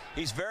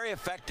 He's very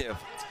effective.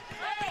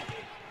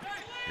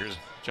 Here's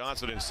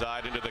Johnson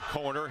inside into the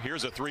corner.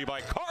 Here's a three by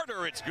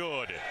Carter. It's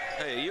good.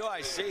 Hey,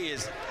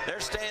 UIC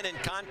they're staying in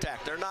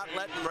contact. They're not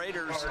letting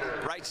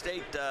Wright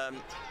State. I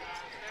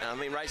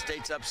mean, Wright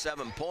State's up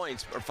 7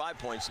 points or 5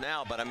 points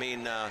now, but I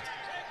mean.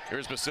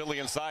 Here's Basili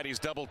inside. He's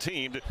double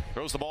teamed.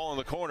 Throws the ball in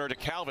the corner to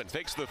Calvin.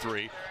 Takes the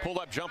three. Pull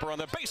up jumper on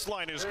the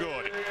baseline is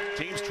good.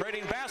 Teams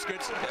trading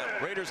baskets.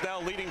 Raiders now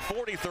leading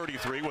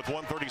 40-33 with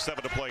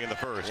 1:37 to play in the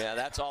first. Yeah,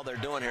 that's all they're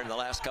doing here in the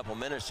last couple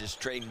minutes,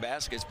 just trading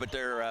baskets. But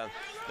they're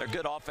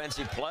good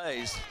offensive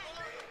plays.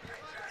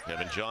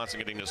 Kevin Johnson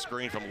getting the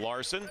screen from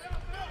Larson.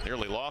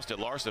 Nearly lost it.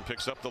 Larson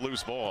picks up the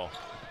loose ball.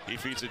 He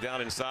feeds it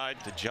down inside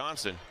to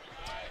Johnson.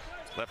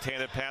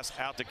 Left-handed pass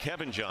out to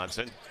Kevin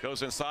Johnson.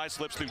 Goes inside,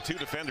 slips through two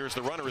defenders.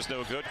 The runner is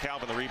no good.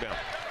 Calvin the rebound.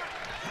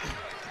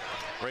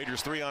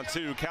 Raiders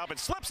 3-on-2. Calvin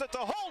slips it to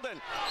Holden.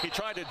 He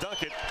tried to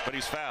dunk it, but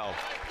he's fouled.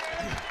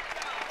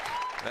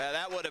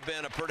 That would have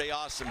been a pretty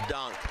awesome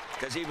dunk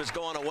because he was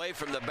going away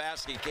from the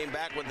basket. He came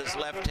back with his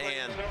left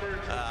hand.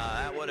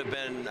 That would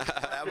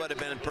have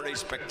been a pretty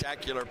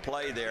spectacular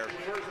play there.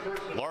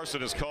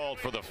 Larson is called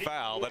for the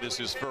foul. That is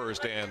his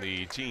first and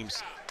the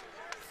team's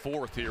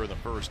fourth here in the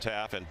first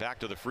half. And back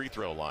to the free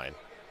throw line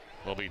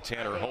will be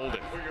Tanner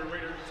Holden.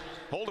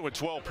 Holden with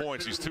 12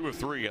 points. He's 2 of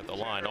 3 at the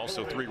line.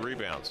 Also 3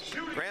 rebounds.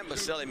 Grant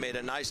Basili made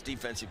a nice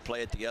defensive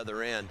play at the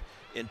other end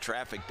in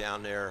traffic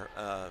down there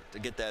to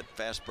get that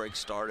fast break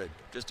started.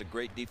 Just a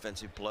great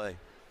defensive play.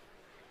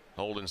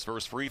 Holden's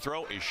first free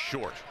throw is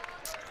short.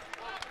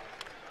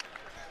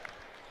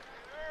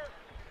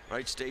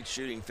 Wright State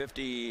shooting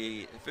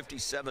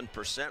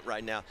 57%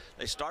 right now.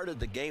 They started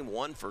the game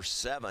 1 for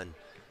 7,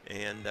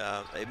 and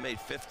they've made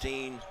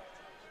 15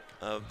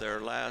 of their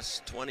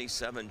last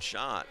 27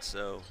 shots.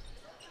 So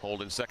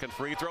Holden's second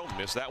free throw,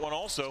 missed that one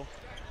also.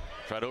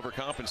 Tried to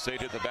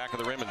overcompensate at the back of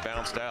the rim and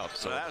bounced out.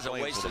 So that was a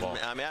wasted,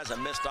 I mean, that was a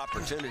missed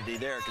opportunity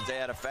there because they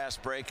had a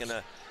fast break and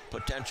a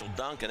potential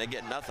dunk, and they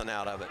get nothing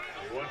out of it.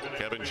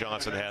 Kevin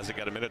Johnson has it.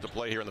 Got a minute to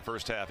play here in the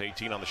first half.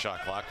 18 on the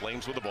shot clock.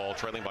 Flames with the ball,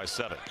 trailing by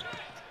 7.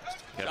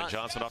 Kevin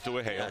Johnson off to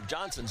a hail. Yeah,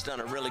 Johnson's done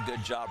a really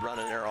good job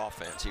running their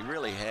offense. He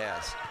really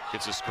has.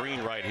 Gets a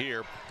screen right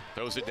here.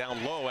 Throws it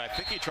down low. I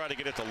think he tried to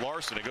get it to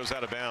Larson. It goes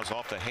out of bounds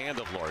off the hand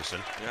of Larson.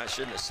 Yeah, I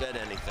shouldn't have said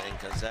anything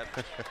because that,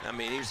 I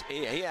mean,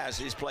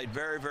 he's played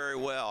very, very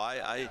well.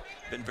 I've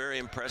been very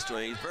impressed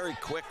with him. He's very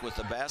quick with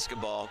the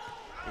basketball.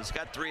 He's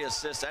got 3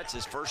 assists. That's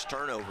his first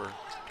turnover.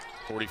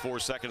 44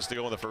 seconds to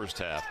go in the first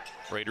half.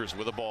 Raiders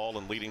with the ball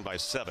and leading by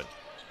 7.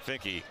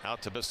 Finke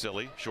out to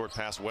Basili. Short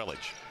pass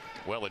Welledge.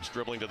 Welledge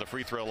dribbling to the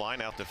free throw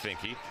line out to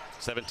Finke.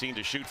 17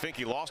 to shoot.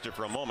 Finke lost it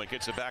for a moment.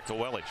 Gets it back to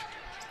Welledge.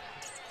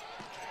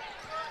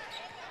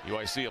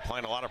 UIC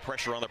applying a lot of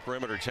pressure on the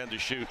perimeter. 10 to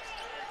shoot.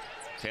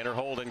 Tanner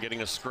Holden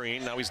getting a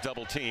screen. Now he's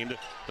double teamed.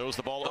 Throws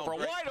the ball over.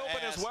 Wide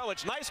open as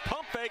Welledge. Nice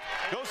pump fake.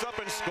 Goes up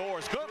and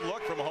scores. Good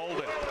look from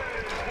Holden.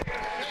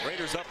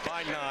 Raiders up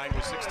by 9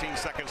 with 16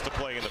 seconds to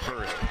play in the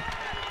first.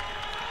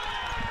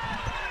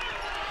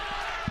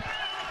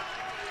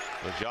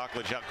 With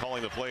Jokic out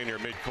calling the play near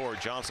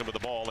midcourt. Johnson with the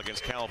ball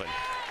against Calvin.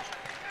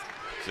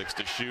 6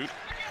 to shoot.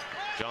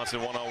 Johnson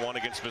 1-on-1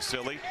 against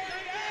Basili.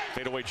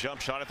 Fadeaway jump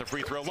shot at the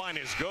free throw line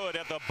is good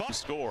at the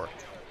score.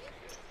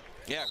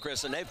 Yeah,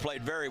 Chris, and they've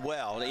played very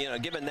well. You know,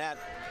 given that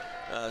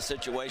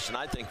situation,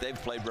 I think they've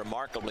played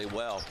remarkably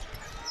well.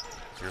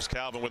 Here's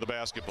Calvin with the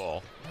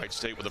basketball. Wright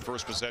State with the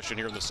first possession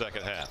here in the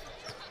second half.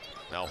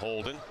 Now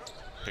Holden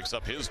picks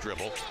up his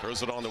dribble,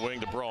 throws it on the wing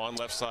to Braun.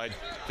 Left side,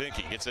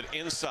 Finke gets it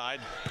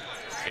inside.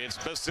 It's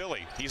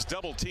Basili. He's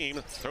double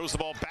teamed. Throws the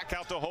ball back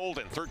out to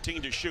Holden.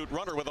 13 to shoot.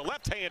 Runner with a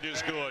left hand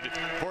is good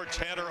for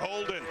Tanner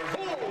Holden.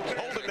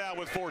 Holden now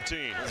with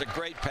 14. It's a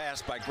great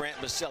pass by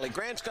Grant Basili.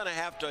 Grant's going to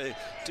have to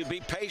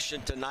be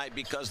patient tonight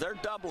because they're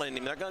doubling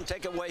him. They're going to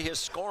take away his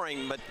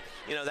scoring, but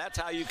you know that's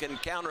how you can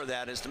counter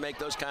that is to make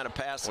those kind of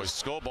passes. Boy,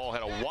 Skobal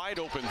had a wide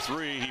open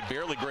 3. He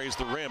barely grazed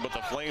the rim, but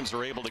the Flames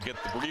are able to get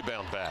the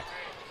rebound back.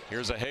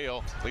 Here's a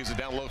Hale, leaves it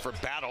down low for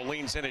Battle,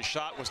 leans in, his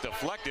shot was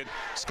deflected.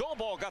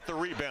 Skobal got the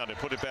rebound and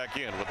put it back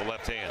in with the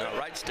left hand.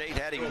 Wright State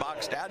had him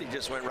boxed out. He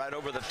just went right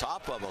over the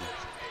top of him.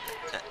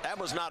 That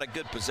was not a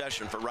good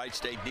possession for Wright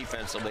State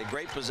defensively.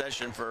 Great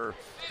possession for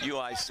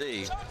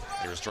UIC.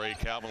 Here's Trey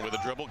Calvin with a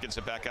dribble, gets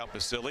it back out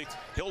Basili.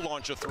 He'll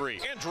launch a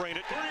 3 and drain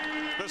it.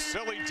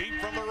 Basili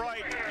deep from the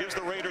right gives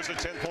the Raiders a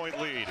 10-point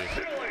lead.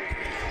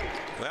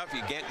 Well, if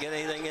you can't get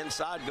anything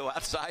inside, go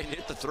outside and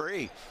hit the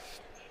 3.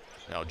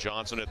 Now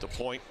Johnson at the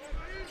point.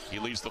 He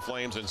leads the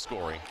Flames in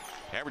scoring.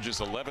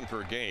 Averages 11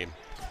 per game.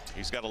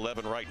 He's got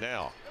 11 right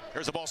now.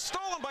 Here's the ball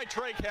stolen by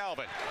Trey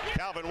Calvin.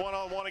 Calvin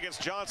 1-on-1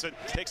 against Johnson.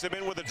 Takes him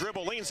in with a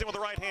dribble. Leans in with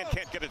the right hand.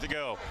 Can't get it to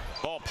go.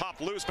 Ball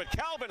popped loose, but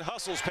Calvin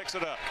hustles, picks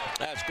it up.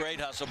 That's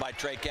great hustle by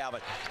Trey Calvin.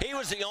 He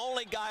was the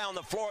only guy on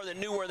the floor that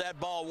knew where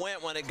that ball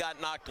went when it got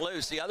knocked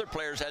loose. The other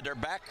players had their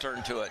back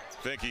turned to it.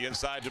 Finke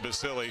inside to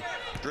Basili.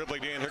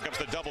 Dribbling in. Here comes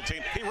the double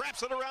team. He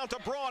wraps it around to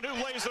Braun, who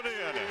lays it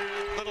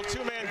in. Little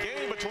 2-man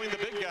game between the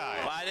big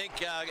guys. Well, I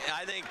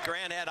think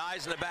Grant had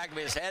eyes in the back of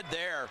his head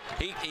there.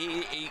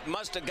 He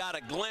must have got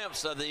a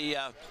glimpse of the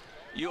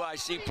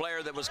UIC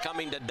player that was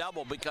coming to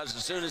double because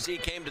as soon as he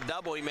came to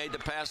double, he made the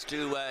pass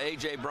to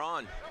A.J.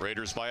 Braun.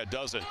 Raiders by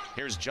 12.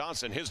 Here's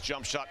Johnson. His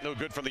jump shot no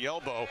good from the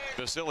elbow.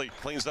 Basili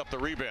cleans up the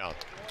rebound.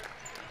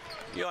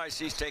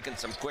 UIC's taking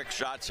some quick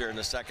shots here in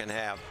the second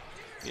half.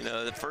 You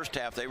know, the first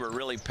half they were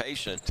really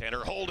patient.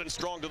 Tanner Holden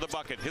strong to the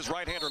bucket. His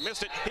right-hander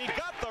missed it. He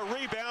got the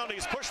rebound.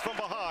 He's pushed from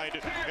behind,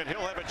 and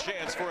he'll have a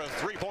chance for a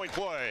three-point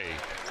play.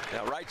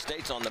 Now, Wright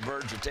State's on the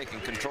verge of taking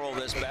control of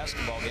this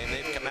basketball game.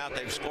 They've come out,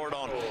 they've scored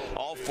on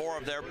all 4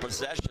 of their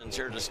possessions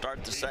here to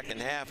start the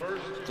second half,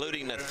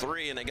 including the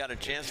 3, and they got a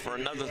chance for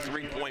another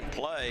 3-point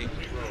play.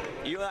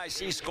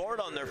 UIC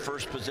scored on their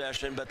first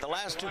possession, but the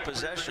last 2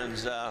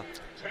 possessions, I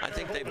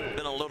think they've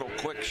been a little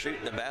quick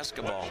shooting the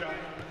basketball.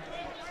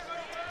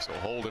 So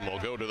Holden will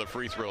go to the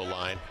free throw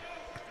line.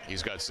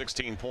 He's got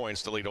 16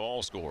 points to lead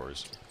all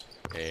scores.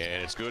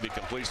 And it's good. He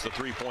completes the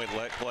 3-point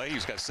play.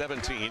 He's got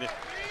 17.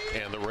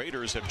 And the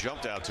Raiders have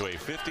jumped out to a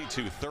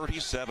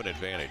 52-37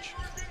 advantage.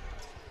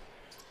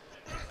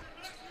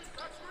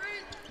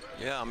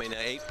 Yeah, I mean, an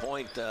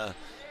 8-point, well,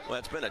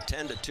 it's been a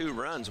 10-2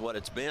 run's what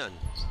it's been.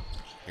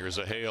 Here's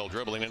a Hale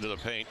dribbling into the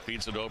paint,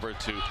 feeds it over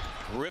to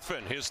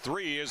Griffin. His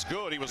 3 is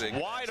good. He was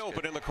wide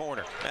open in the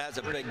corner. That's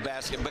a big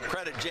basket, but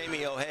credit Jamie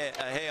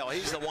Hale.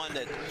 He's the one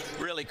that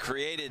really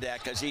created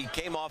that because he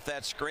came off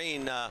that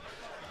screen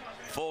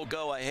full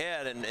go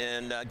ahead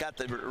and got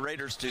the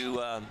Raiders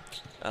to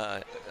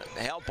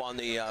help on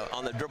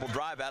the dribble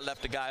drive. That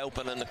left a guy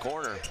open in the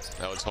corner.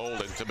 Now it's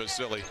Holden to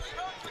Basili.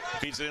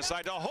 Feeds it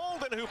inside to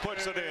Holden, who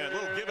puts it in. A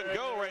little give and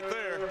go right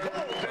there.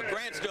 Well,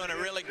 Grant's doing a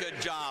really good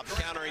job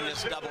countering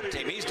this double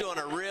team. He's doing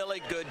a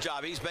really good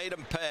job. He's made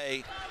them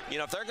pay. You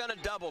know, if they're going to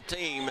double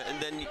team,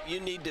 and then you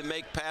need to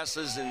make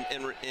passes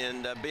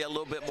and be a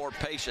little bit more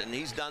patient, and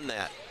he's done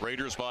that.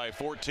 Raiders by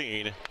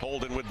 14.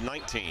 Holden with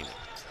 19.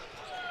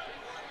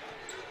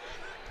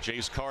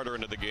 Jace Carter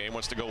into the game,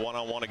 wants to go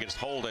one-on-one against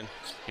Holden.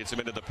 Hits him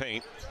into the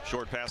paint.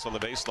 Short pass on the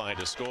baseline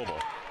to Scoble.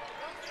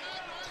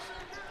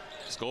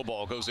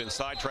 Scoble goes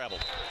inside, travel.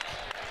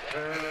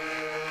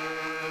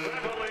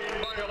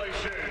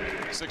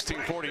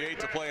 16:48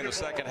 to play in the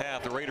second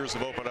half. The Raiders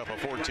have opened up a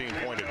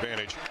 14-point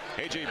advantage.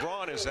 A.J.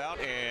 Braun is out,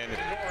 and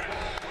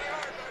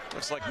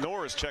looks like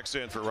Norris checks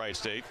in for Wright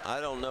State. I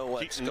don't know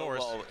what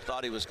Scoble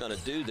thought he was going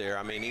to do there.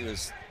 I mean, he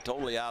was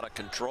totally out of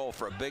control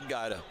for a big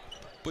guy to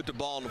put the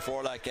ball on the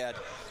floor like that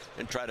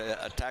and try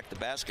to attack the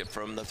basket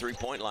from the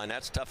 3-point line.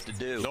 That's tough to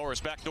do. Norris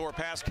backdoor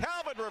pass.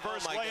 Calvin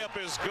reverse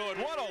layup is good.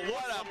 What a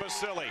look from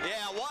Basili.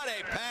 Yeah, what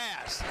a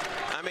pass.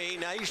 I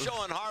mean, he's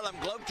showing Harlem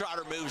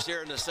Globetrotter moves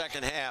here in the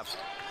second half.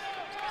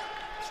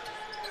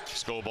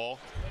 Scoble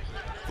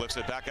flips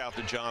it back out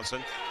to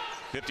Johnson.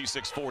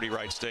 56-40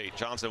 Wright State.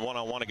 Johnson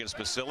one-on-one against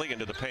Basili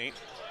into the paint.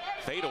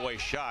 Fadeaway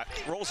shot,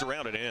 rolls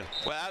around and in.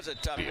 Well, that was a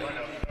tough one.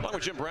 Along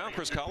with Jim Brown,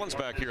 Chris Collins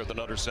back here at the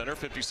Nutter Center.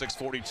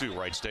 56-42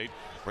 Wright State.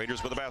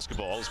 Raiders with the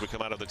basketball as we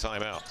come out of the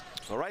timeout.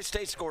 Well, Wright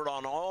State scored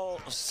on all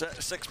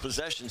 6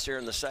 possessions here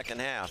in the second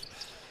half.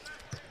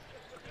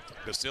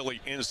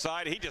 Basili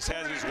inside. He just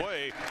has his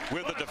way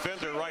with the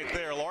defender right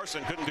there.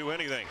 Larson couldn't do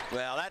anything.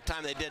 Well, that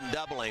time they didn't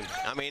double him.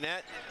 I mean,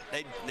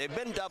 they've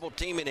been double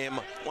teaming him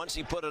once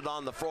he put it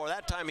on the floor.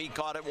 That time he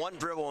caught it, one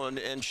dribble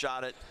and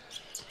shot it.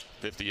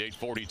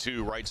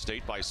 58-42 Wright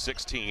State by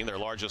 16, their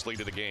largest lead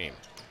of the game.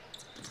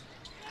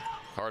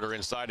 Carter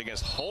inside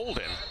against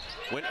Holden.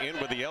 Went in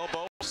with the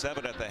elbow.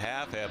 7 at the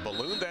half, have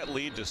ballooned that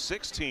lead to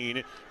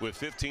 16 with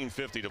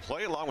 15:50 to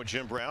play. Along with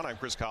Jim Brown, I'm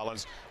Chris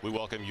Collins. We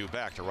welcome you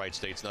back to Wright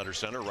State's Nutter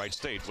Center. Wright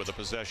State with a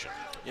possession.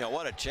 You know,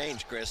 what a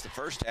change, Chris. The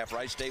first half,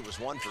 Wright State was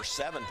 1 for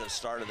 7 to the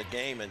start of the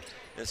game, and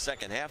in the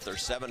second half, they're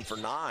 7 for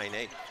 9.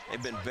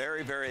 They've been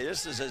very, very,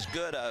 this is as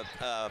good a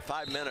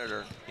 5-minute,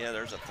 or, yeah,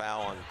 there's a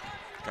foul on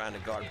trying to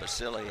guard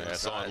Basili.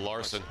 That's on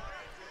Larson.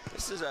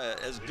 This is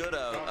as good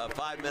a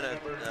 5-minute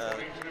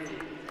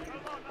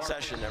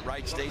session that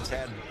Wright State's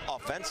had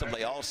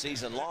offensively all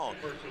season long.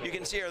 You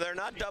can see here they're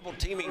not double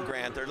teaming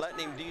Grant. They're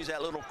letting him use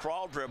that little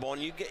crawl dribble,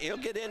 and he'll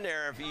get in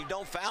there. If you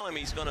don't foul him,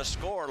 he's going to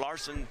score.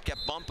 Larson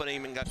kept bumping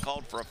him and got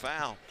called for a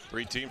foul.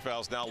 3 team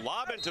fouls now.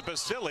 Lob into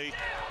Basili.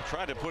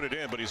 Tried to put it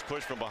in, but he's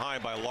pushed from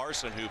behind by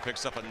Larson, who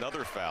picks up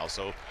another foul.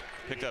 So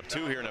picked up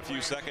 2 here in a few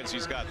seconds.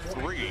 He's got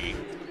 3.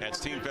 That's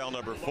team foul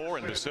number 4,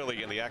 and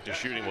Basili in the act of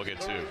shooting will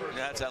get 2.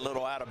 That's that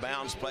little out of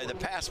bounds play. The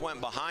pass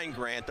went behind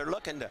Grant. They're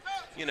looking to,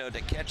 you know,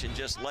 to catch and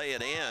just lay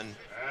it in.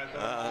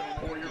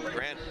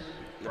 Grant,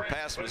 the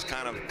pass was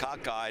kind of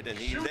cockeyed, and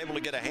he was able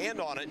to get a hand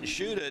on it and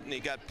shoot it, and he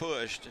got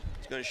pushed.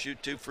 He's going to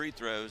shoot 2 free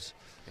throws.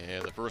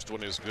 And the first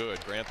one is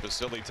good. Grant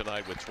Basili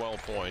tonight with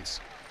 12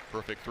 points.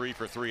 Perfect 3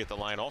 for 3 at the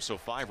line. Also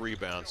 5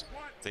 rebounds.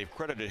 They've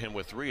credited him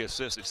with 3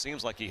 assists. It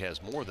seems like he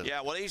has more than that.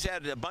 Yeah, well, he's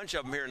had a bunch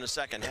of them here in the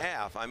second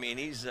half. I mean,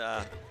 he's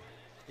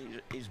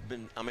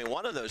been, I mean,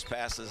 one of those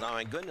passes, oh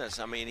my goodness,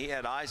 I mean, he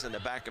had eyes in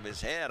the back of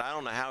his head. I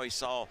don't know how he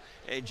saw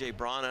A.J.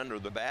 Braun under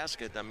the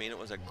basket. I mean, it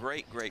was a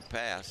great, great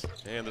pass.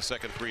 And the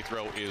second free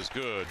throw is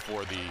good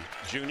for the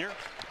junior.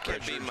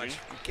 Can't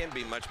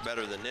be much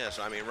better than this.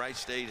 I mean, Wright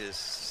State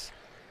is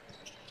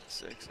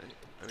 6, 8.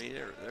 I mean,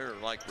 they're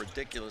like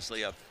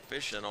ridiculously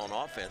efficient on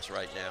offense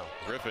right now.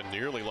 Griffin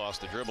nearly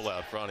lost the dribble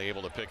out front,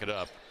 able to pick it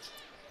up.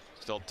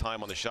 Still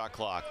time on the shot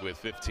clock with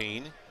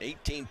 15.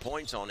 18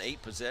 points on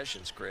 8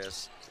 possessions,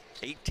 Chris.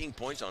 18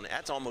 points on it.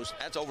 That's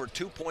over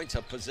 2 points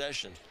of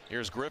possession.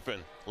 Here's Griffin.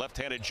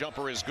 Left-handed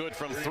jumper is good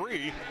from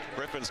 3.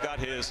 Griffin's got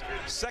his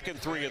second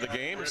 3 of the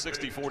game.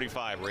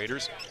 60-45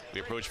 Raiders.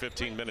 We approach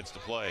 15 minutes to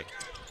play.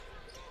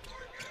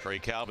 Trey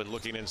Calvin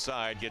looking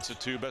inside, gets it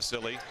to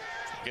Basili.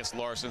 Against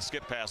Larson,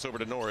 skip pass over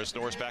to Norris.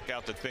 Norris back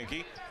out to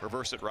Finke.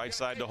 Reverse it right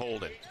side to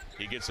Holden.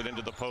 He gets it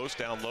into the post,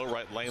 down low,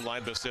 right lane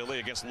line. Basili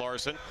against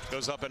Larson.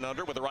 Goes up and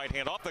under with the right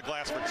hand off the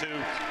glass for 2.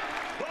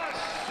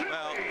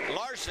 Well,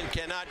 Larson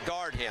cannot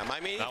guard him. I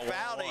mean, he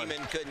fouled him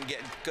and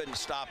couldn't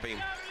stop him.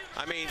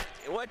 I mean,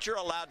 what you're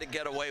allowed to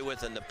get away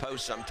with in the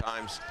post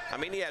sometimes. I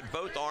mean, he had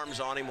both arms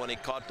on him when he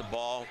caught the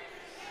ball.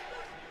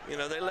 You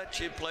know, they let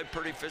you play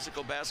pretty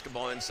physical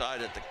basketball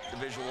inside at the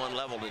Division I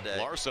level today.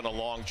 Larson, a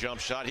long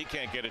jump shot. He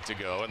can't get it to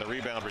go, and the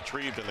rebound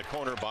retrieved in the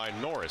corner by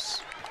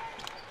Norris.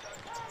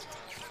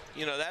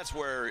 You know, that's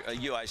where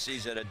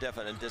UIC's at a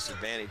definite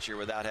disadvantage here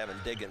without having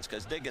Diggins,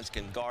 because Diggins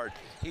can guard.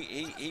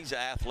 He's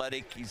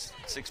athletic. He's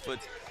 6'8".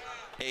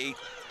 He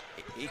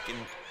can.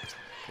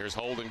 Here's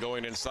Holden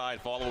going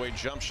inside. Fall away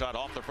jump shot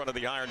off the front of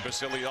the iron.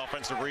 Basili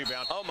offensive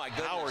rebound. Oh my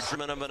goodness.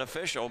 Howard of an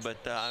official, but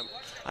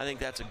I think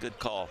that's a good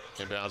call.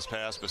 Inbounds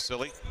pass.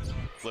 Basili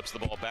flips the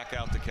ball back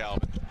out to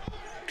Calvin.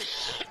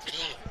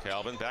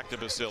 Calvin back to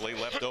Basili.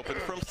 Left open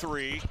from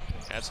 3.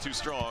 That's too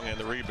strong, and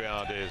the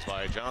rebound is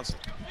by Johnson.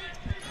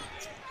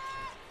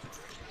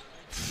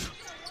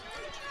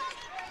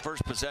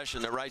 First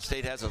possession that Wright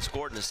State hasn't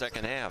scored in the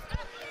second half.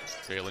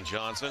 Jalen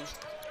Johnson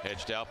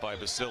edged out by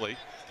Basili.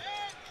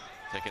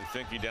 Taking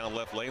Finke down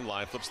left lane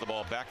line, flips the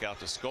ball back out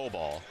to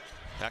Skobal.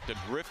 Back to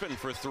Griffin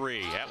for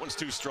 3. That one's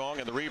too strong,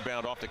 and the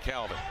rebound off to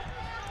Calvin.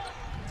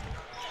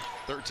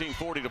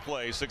 13:40 to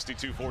play,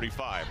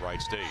 62-45, Wright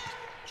State.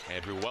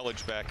 Andrew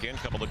Welledge back in,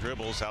 couple of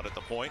dribbles out at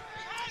the point.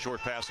 Short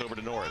pass over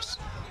to Norris.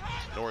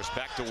 Norris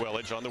back to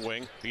Welledge on the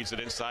wing, feeds it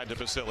inside to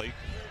Basili.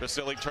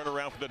 Basili turn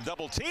around for the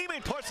double team, he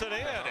puts it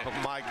in. Oh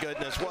my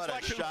goodness, what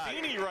a shot.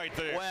 Houdini right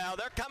there. Well,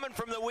 they're coming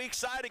from the weak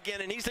side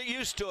again, and he's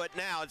used to it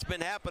now. It's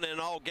been happening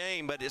all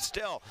game, but it's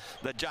still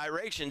the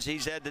gyrations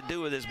he's had to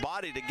do with his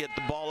body to get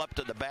the ball up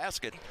to the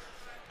basket.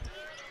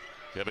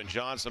 Kevin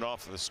Johnson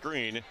off the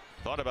screen.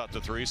 Thought about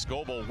the 3.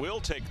 Skobal will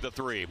take the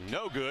 3.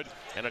 No good.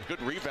 And a good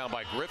rebound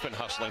by Griffin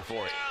hustling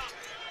for it.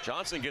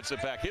 Johnson gets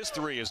it back. His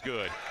 3 is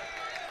good.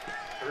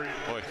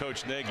 Boy,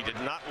 Coach Nagy did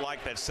not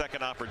like that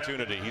second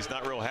opportunity. He's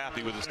not real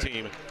happy with his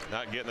team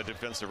not getting the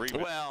defensive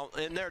rebound. Well,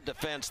 in their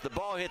defense, the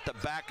ball hit the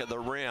back of the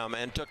rim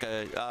and took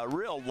a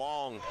real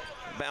long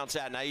bounce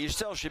out. Now, you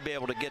still should be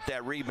able to get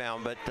that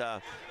rebound,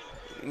 but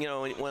you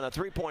know, when a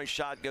three-point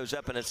shot goes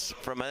up and it's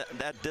from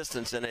that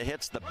distance and it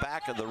hits the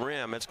back of the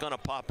rim, it's going to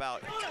pop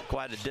out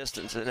quite a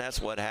distance, and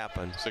that's what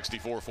happened.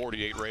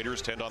 64-48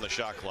 Raiders, 10 on the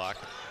shot clock.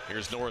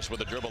 Here's Norris with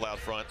a dribble out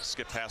front.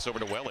 Skip pass over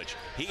to Welledge.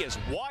 He is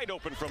wide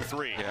open from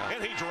 3,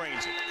 and he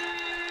drains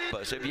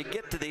it. So if you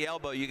get to the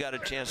elbow, you got a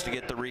chance to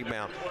get the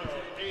rebound.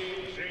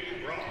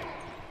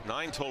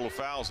 9 total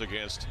fouls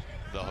against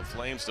the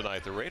Flames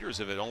tonight. The Raiders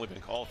have only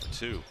been called for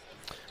 2.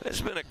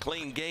 It's been a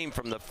clean game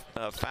from the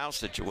foul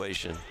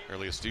situation.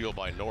 Early a steal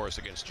by Norris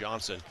against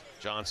Johnson.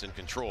 Johnson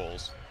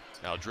controls.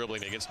 Now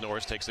dribbling against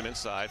Norris, takes him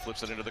inside,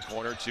 flips it into the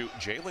corner to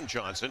Jalen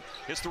Johnson.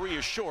 His 3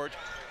 is short.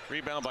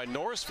 Rebound by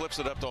Norris, flips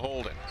it up to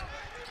Holden.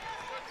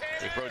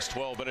 We approach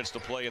 12 minutes to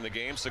play in the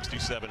game.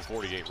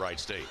 67-48 Wright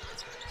State.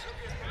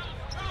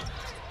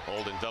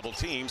 Holden double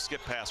team,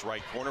 skip pass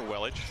right corner,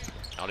 Welledge.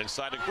 Out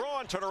inside to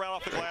Braun, turn around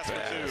off the glass for 2.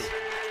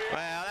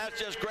 Wow, that's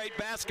just great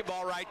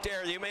basketball right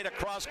there. You made a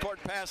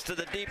cross-court pass to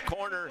the deep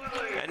corner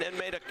and then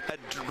made a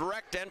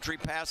direct entry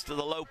pass to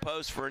the low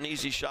post for an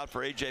easy shot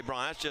for A.J.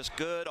 Braun. That's just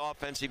good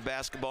offensive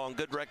basketball and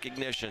good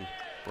recognition.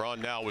 Braun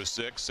now with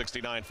 6,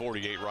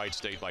 69-48 Wright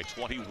State by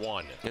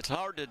 21. It's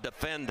hard to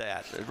defend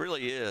that. It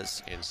really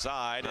is.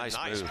 Inside, nice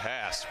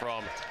pass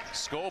from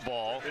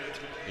Skobal.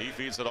 He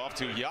feeds it off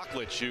to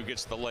Yaklich, who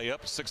gets the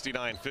layup.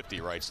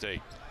 69-50 Wright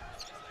State.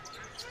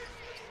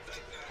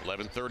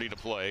 11:30 to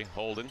play.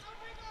 Holden.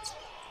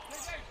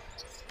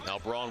 Now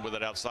Braun with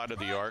it outside of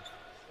the arc.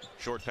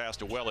 Short pass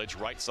to Welledge,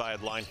 right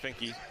sideline.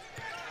 Finke.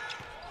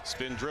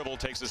 Spin dribble,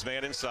 takes his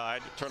man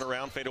inside. Turn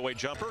around, fadeaway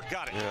jumper.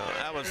 Got it.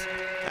 Yeah,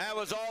 that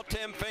was all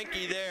Tim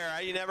Finke there.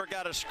 He never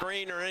got a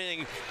screen or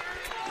anything.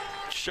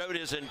 Showed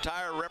his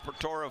entire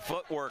repertoire of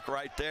footwork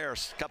right there. A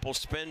couple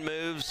spin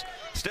moves.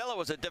 Still, it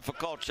was a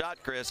difficult shot,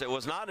 Chris. It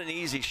was not an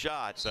easy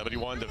shot.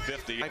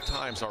 71-50. 5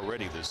 times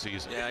already this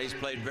season. Yeah, he's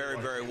played very,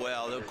 very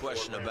well. No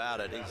question about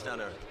it. He's done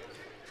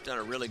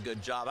a really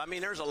good job. I mean,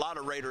 there's a lot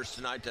of Raiders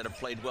tonight that have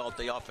played well at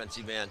the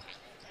offensive end.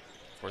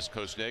 Of course,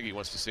 Coach Nagy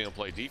wants to see him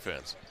play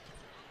defense.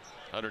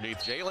 Underneath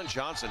Jalen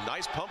Johnson,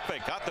 nice pump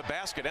fake, got the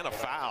basket and a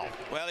foul.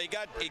 Well, he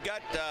got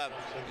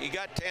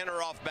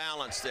Tanner off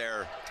balance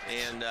there,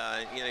 and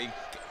you know,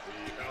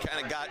 he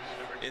kind of got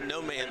in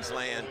no man's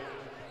land.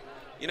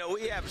 You know,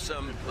 we have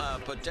some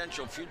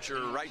potential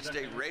future Wright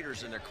State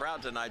Raiders in the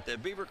crowd tonight. The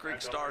Beaver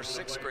Creek Stars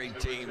 6th grade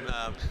team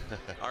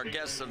are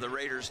guests of the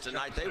Raiders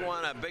tonight. They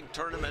won a big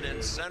tournament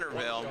in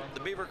Centerville. The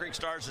Beaver Creek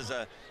Stars is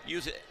a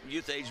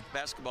youth age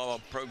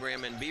basketball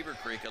program in Beaver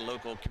Creek, a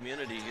local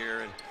community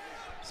here. And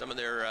some of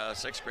their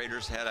sixth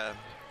graders had a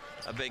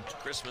big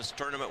Christmas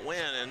tournament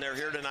win, and they're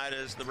here tonight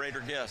as the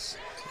Raider guests.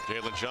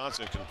 Jalen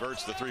Johnson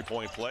converts the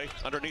three-point play.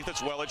 Underneath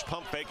it's Welledge.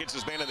 Pump fake. It's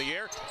his man in the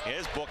air.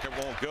 His bucket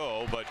won't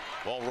go, but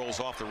ball rolls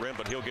off the rim,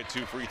 but he'll get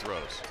 2 free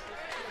throws.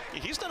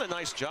 He's done a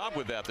nice job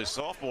with that, this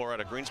sophomore out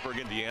of Greensburg,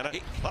 Indiana.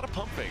 A lot of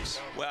pump fakes.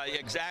 Well,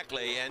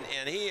 exactly,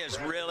 and he has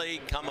really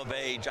come of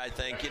age, I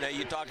think. You know,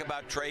 you talk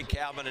about Trey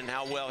Calvin and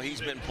how well he's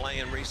been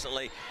playing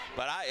recently,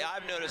 but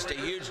I've noticed a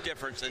huge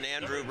difference in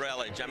Andrew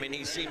Relledge. I mean,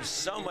 he seems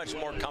so much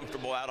more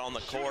comfortable out on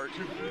the court.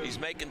 He's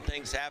making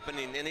things happen,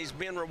 and he's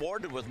being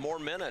rewarded with more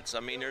minutes.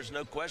 I mean, there's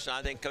no question.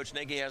 I think Coach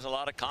Nagy has a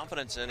lot of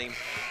confidence in him,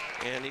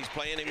 and he's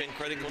playing him in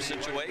critical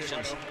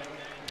situations.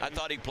 I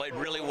thought he played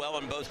really well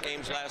in both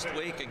games last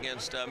week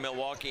against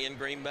Milwaukee and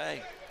Green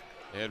Bay.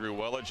 Andrew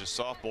Welledge, a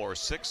sophomore,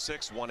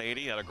 6'6",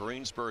 180 out of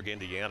Greensburg,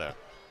 Indiana.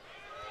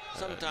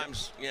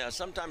 Sometimes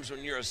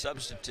when you're a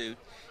substitute,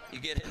 you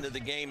get into the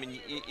game and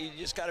you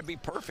just got to be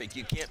perfect.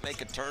 You can't make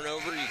a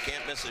turnover, you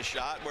can't miss a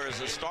shot. Whereas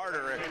a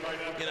starter,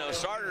 you know,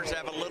 starters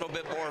have a little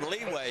bit more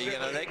leeway. You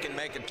know, they can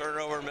make a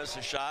turnover, miss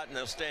a shot, and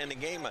they'll stay in the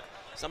game.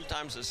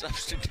 Sometimes a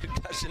substitute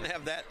doesn't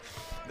have that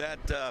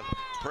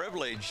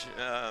privilege.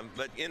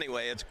 But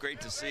anyway, it's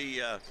great to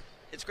see.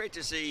 It's great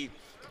to see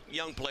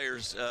young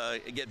players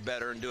get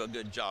better and do a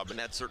good job, and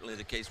that's certainly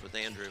the case with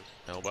Andrew.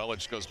 Now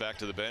Welledge goes back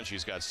to the bench.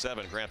 He's got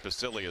 7. Grant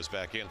Basile is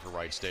back in for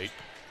Wright State.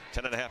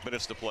 10.5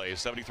 minutes to play.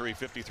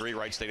 73-53.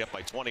 Wright State up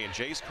by 20. And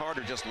Jace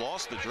Carter just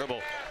lost the dribble.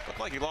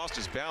 Looked like he lost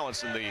his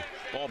balance, and the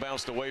ball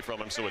bounced away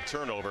from him, so a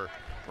turnover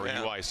for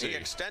UIC. He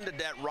extended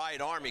that right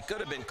arm. He could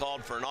have been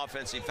called for an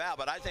offensive foul,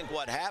 but I think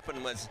what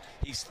happened was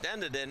he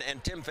extended it,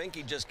 and Tim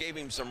Finke just gave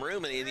him some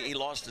room, and he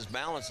lost his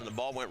balance, and the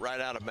ball went right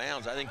out of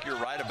bounds. I think you're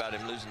right about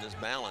him losing his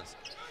balance.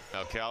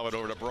 Now Calvin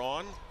over to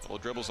Braun. Little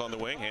dribbles on the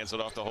wing, hands it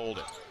off to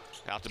Holden.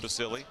 Out to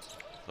Basile.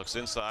 Looks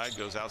inside,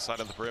 goes outside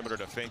on the perimeter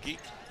to Finke.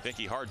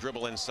 Finke hard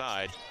dribble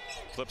inside.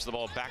 Flips the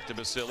ball back to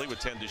Basile with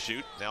 10 to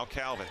shoot. Now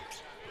Calvin.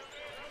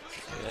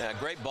 Yeah,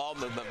 great ball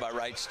movement by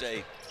Wright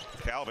State.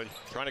 Calvin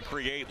trying to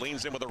create,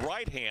 leans in with a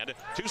right hand.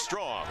 Too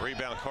strong.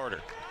 Rebound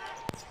Carter.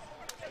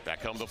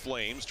 Back come the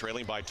Flames,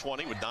 trailing by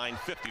 20 with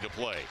 9:50 to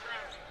play.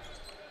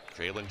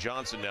 Jalen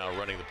Johnson now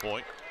running the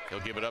point.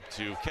 He'll give it up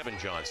to Kevin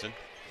Johnson.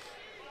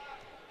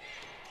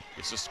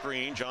 It's a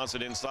screen.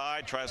 Johnson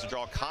inside, tries to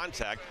draw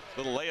contact.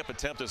 Little layup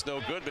attempt is no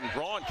good, but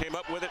Braun came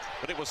up with it,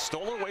 but it was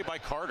stolen away by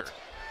Carter.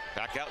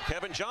 Back out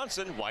Kevin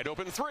Johnson, wide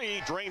open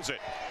 3, drains it.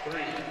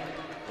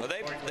 Well,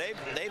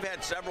 they've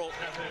had several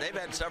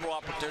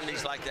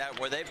opportunities like that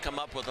where they've come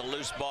up with a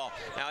loose ball.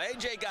 Now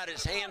AJ got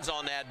his hands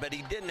on that, but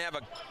he didn't have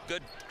a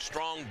good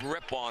strong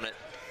grip on it,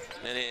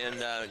 and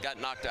got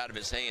knocked out of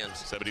his hands.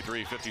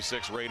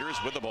 73-56 Raiders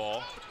with the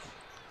ball.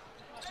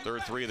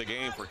 Third 3 of the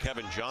game for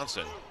Kevin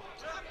Johnson.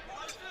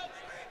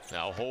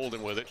 Now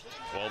Holden with it.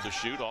 12 to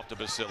shoot, off to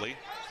Basile.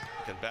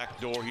 Can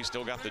backdoor, he's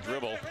still got the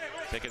dribble.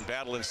 Taking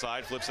battle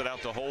inside, flips it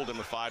out to Holden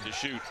with 5 to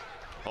shoot.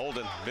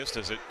 Holden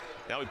misses it.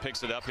 Now he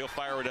picks it up, he'll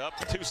fire it up.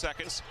 2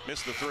 seconds,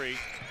 missed the 3.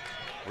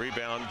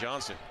 Rebound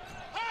Johnson.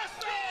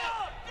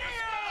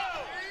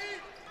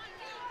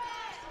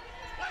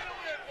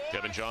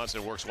 Kevin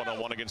Johnson works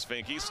one-on-one against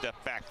Finke. Step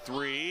back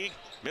 3,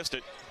 missed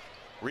it.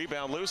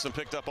 Rebound loose and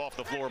picked up off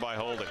the floor by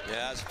Holden.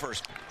 Yeah, that's the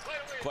first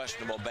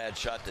questionable bad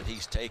shot that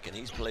he's taken.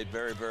 He's played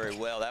very, very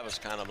well. That was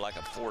kind of like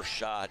a forced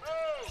shot.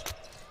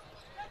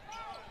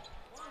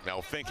 Now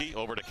Finke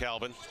over to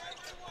Calvin.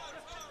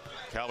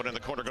 Calvin in the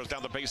corner, goes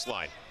down the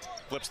baseline.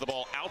 Flips the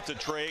ball out to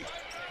Trey.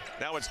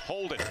 Now it's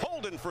Holden.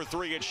 Holden for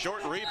 3. It's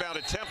short. Rebound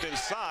attempt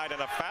inside,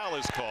 and a foul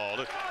is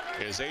called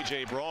as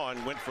A.J.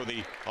 Braun went for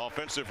the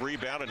offensive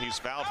rebound, and he's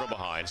fouled from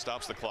behind.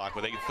 Stops the clock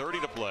with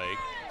 8:30 to play.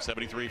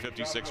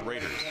 73-56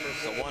 Raiders.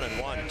 It's a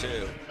 1-and-1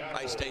 too.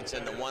 Wright State's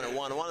in the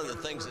 1-and-1. One of the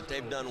things that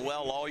they've done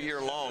well all year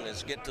long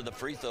is get to the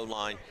free throw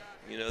line.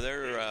 You know,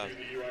 they're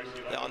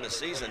on the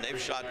season, they've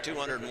shot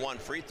 201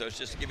 free throws.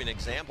 Just to give you an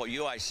example,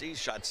 UIC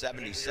shot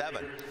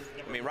 77.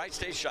 I mean, Wright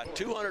State shot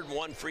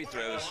 201 free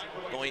throws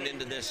going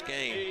into this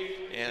game.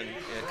 And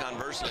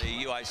conversely,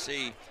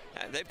 UIC,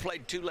 they've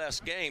played 2 less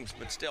games,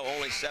 but still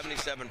only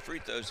 77 free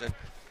throws. And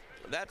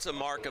that's a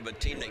mark of a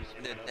team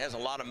that has a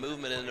lot of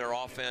movement in their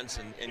offense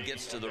and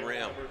gets to the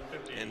rim.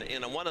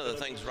 And one of the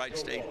things Wright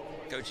State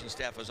coaching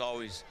staff has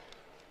always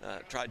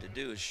tried to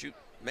do is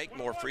make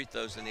more free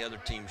throws than the other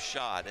team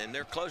shot, and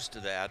they're close to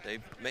that.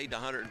 They've made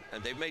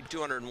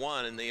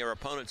 201, and their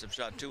opponents have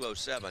shot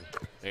 207.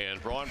 And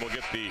Braun will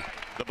get the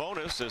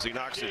bonus as he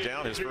knocks it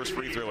down. His first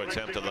free throw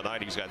attempt of the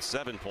night. He's got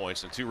 7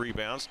 points and 2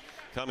 rebounds.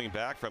 Coming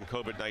back from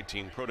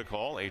COVID-19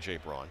 protocol, A.J.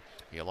 Braun.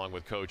 He, along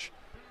with Coach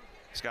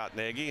Scott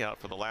Nagy, out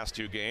for the last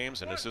 2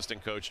 games, and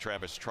assistant coach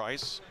Travis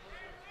Trice,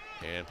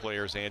 and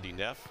players Andy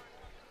Neff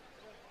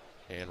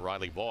and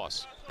Riley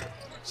Voss.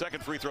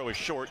 Second free throw is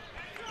short.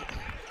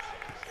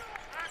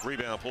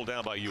 Rebound pulled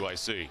down by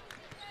UIC.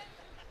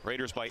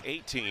 Raiders by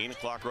 18,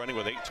 clock running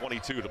with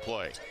 8:22 to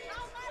play.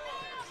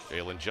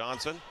 Jalen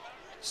Johnson,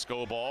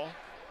 Skoball,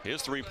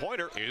 his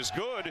 3-pointer is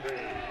good.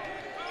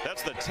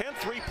 That's the 10th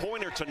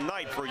three-pointer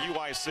tonight for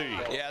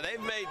UIC. Yeah,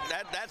 they've made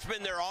that. That's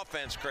been their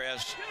offense,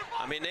 Chris.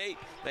 I mean,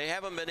 they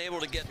haven't been able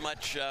to get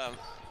much.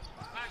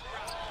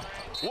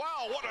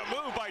 Wow, what a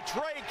move by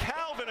Trey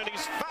Calvin, and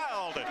he's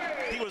fouled.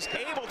 He was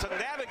able to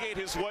navigate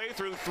his way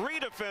through 3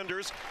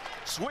 defenders,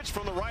 switched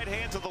from the right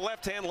hand to the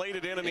left hand, laid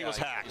it in, and he was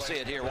hacked. You see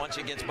it here. Once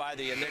he gets by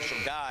the initial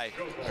guy,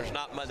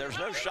 there's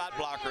no shot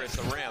blocker at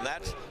the rim.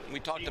 We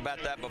talked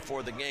about that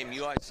before the game.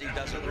 UIC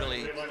doesn't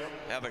really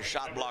have a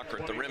shot blocker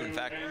at the rim. In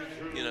fact,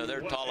 you know,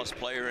 their tallest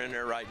player in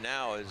there right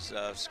now is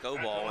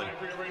Scoball,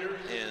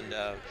 and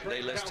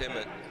they list him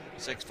at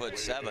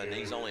 6'7".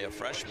 He's only a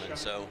freshman,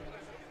 so.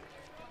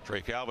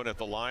 Trey Calvin at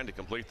the line to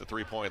complete the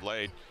three-point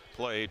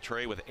play.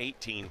 Trey with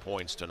 18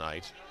 points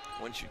tonight.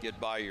 Once you get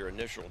by your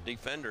initial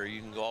defender,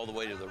 you can go all the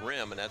way to the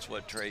rim, and that's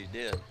what Trey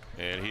did.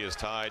 And he is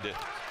tied to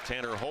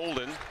Tanner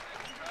Holden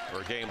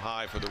for a game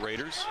high for the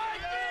Raiders.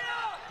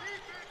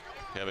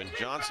 Kevin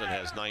Johnson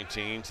has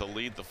 19 to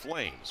lead the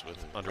Flames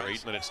with under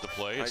 8 minutes to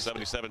play.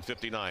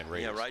 77-59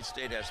 Raiders. Yeah, Wright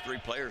State has 3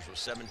 players with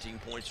 17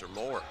 points or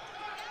more.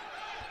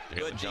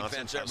 Good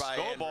defense there by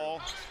Andrew.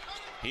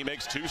 He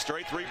makes 2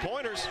 straight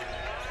three-pointers.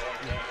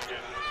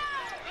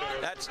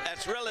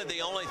 That's really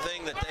the only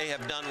thing that they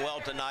have done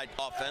well tonight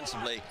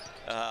offensively,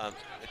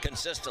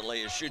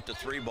 consistently, is shoot the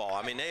 3 ball.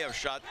 I mean, they have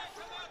shot.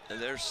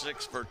 They're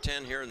 6 for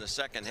 10 here in the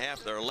second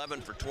half. They're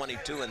 11 for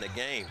 22 in the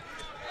game.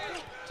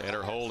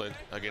 Tanner Holden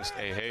against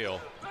A.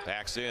 Hale.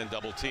 Backs in,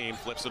 double team,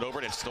 flips it over,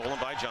 and it's stolen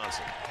by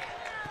Johnson.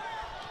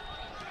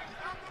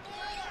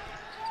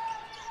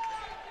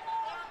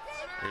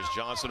 Here's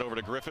Johnson over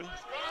to Griffin.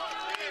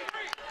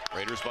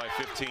 Raiders by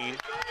 15.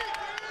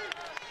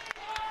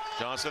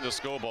 Johnson to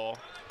Scoball.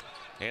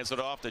 Hands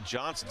it off to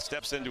Johnson.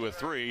 Steps into a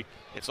 3.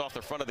 It's off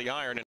the front of the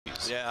iron.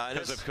 Yeah,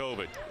 because of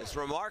COVID. It's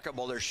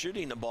remarkable they're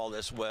shooting the ball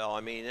this well. I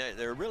mean,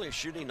 they're really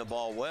shooting the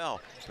ball well,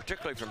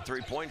 particularly from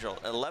 3-point range.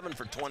 11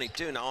 for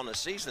 22. Now on the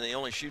season, they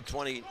only shoot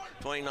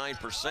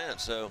 29%.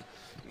 So,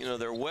 you know,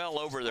 they're well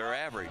over their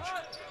average.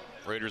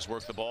 Raiders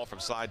work the ball from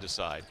side to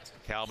side.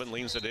 Calvin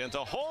leans it in to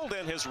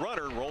Holden. His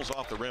runner rolls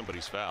off the rim, but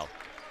he's fouled.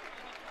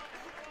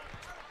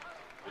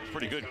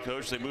 Pretty good,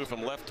 Coach. They moved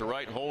from left to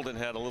right. Holden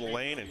had a little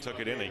lane and took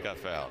it in, and he got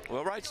fouled.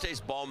 Well, Wright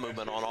State's ball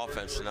movement on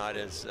offense tonight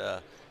has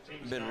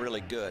been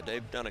really good.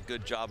 They've done a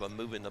good job of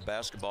moving the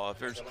basketball. If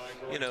there's,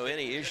 you know,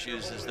 any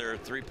issues, is their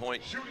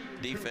 3-point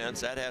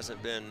defense. That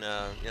hasn't been,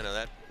 you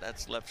know,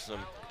 that's left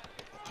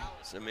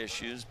some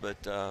issues. But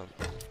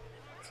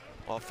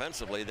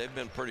offensively, they've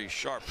been pretty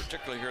sharp,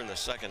 particularly here in the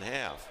second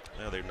half.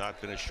 Yeah, they've not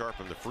been as sharp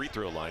from the free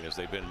throw line as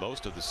they've been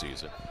most of the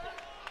season.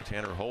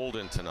 Tanner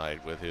Holden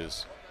tonight with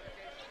his,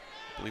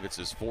 I believe it's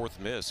his 4th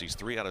miss. He's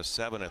 3 out of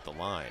 7 at the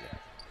line.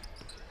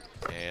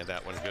 And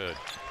that one good.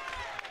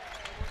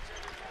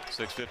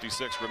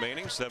 6:56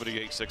 remaining,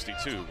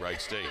 78-62 Wright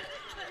State.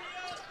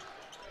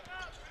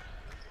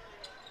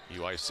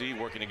 UIC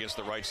working against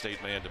the Wright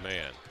State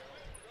man-to-man.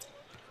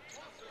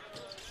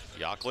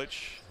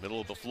 Yaklich,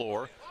 middle of the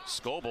floor.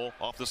 Scoball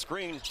off the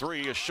screen,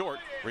 3 is short.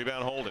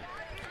 Rebound Holden.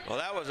 Well,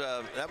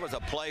 that was a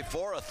play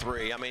for a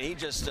 3. I mean, he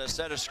just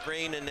set a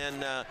screen and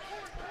then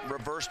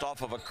reversed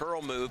off of a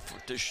curl move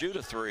to shoot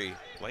a 3.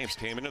 Flames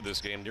came into this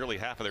game, nearly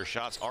half of their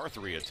shots are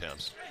 3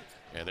 attempts,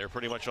 and they're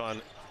pretty much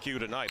on cue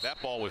tonight.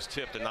 That ball was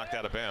tipped and knocked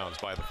out of bounds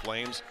by the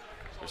Flames.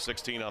 There's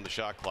 16 on the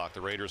shot clock.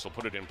 The Raiders will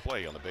put it in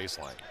play on the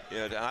baseline.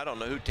 Yeah, I don't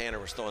know who Tanner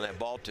was throwing that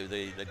ball to.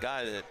 The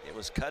guy that it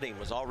was cutting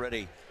was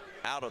already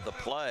out of the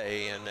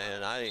play, and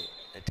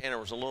Tanner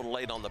was a little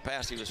late on the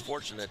pass. He was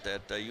fortunate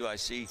that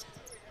UIC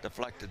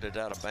deflected it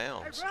out of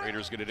bounds.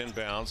 Raiders get it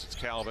inbounds. It's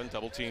Calvin,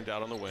 double teamed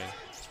out on the wing.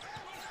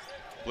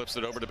 Flips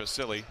it over to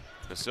Basili.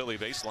 Basili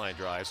baseline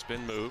drive,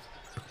 spin move.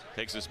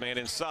 Takes his man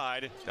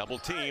inside, double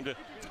teamed.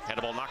 Had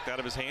the ball knocked out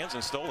of his hands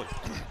and stolen.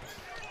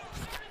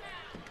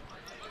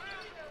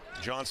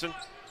 Johnson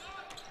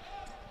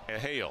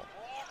and Hale.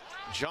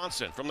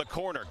 Johnson from the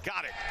corner,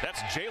 got it.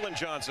 That's Jalen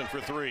Johnson for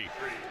 3.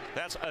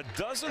 That's a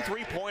dozen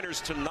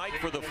 3-pointers tonight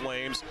for the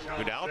Flames,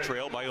 who now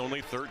trail by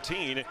only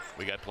 13.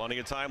 We got plenty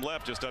of time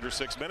left, just under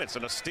 6 minutes,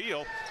 and a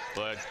steal,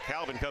 but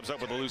Calvin comes up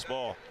with a loose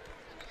ball.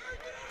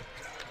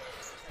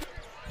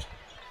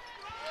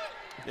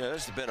 Yeah,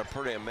 this has been a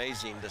pretty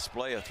amazing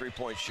display of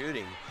 3-point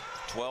shooting.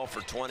 12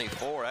 for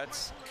 24.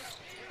 That's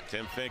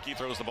Tim Finke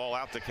throws the ball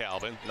out to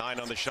Calvin. 9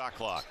 on the shot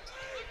clock.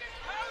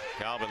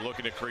 Calvin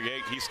looking to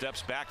create. He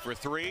steps back for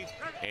 3,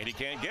 and he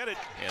can't get it.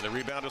 And the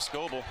rebound to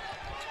Scoball.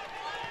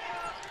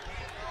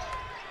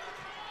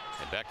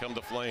 And back come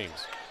the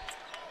Flames.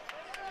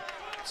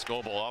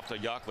 Scoball off to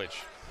Yaklich.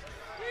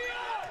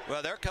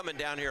 Well, they're coming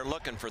down here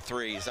looking for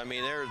 3s. I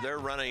mean, they're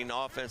running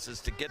offenses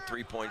to get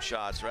 3-point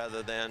shots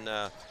rather than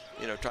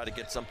you know, try to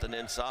get something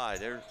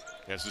inside.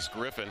 This is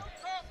Griffin.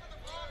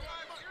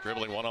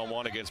 Dribbling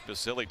one-on-one against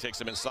Basili, takes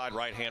him inside,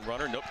 right-hand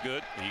runner, nope,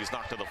 good. He's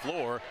knocked to the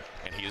floor,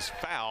 and he is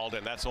fouled,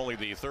 and that's only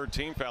the 3rd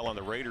team foul on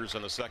the Raiders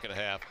in the second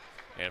half.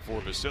 And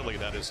for Vasily,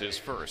 that is his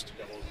first.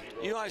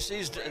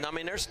 UIC's, I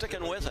mean, they're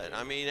sticking with it.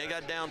 I mean, they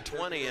got down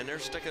 20 and they're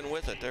sticking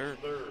with it. They're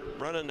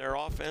running their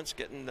offense,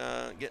 getting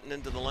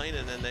into the lane,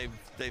 and then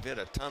they've hit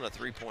a ton of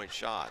three-point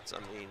shots. I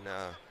mean,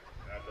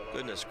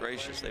 goodness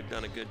gracious, they've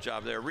done a good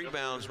job there.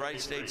 Rebounds,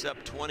 Wright State's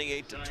up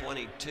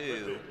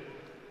 28-22.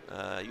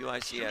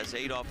 UIC has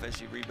 8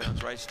 offensive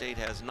rebounds. Wright State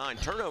has 9.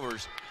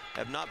 Turnovers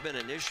have not been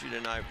an issue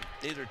tonight.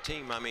 Neither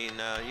team. I mean,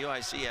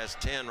 UIC has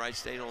 10. Wright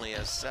State only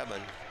has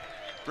 7.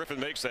 Griffin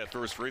makes that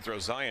first free throw.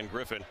 Zion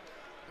Griffin,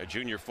 a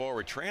junior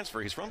forward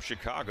transfer. He's from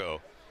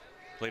Chicago.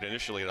 Played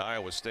initially at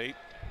Iowa State.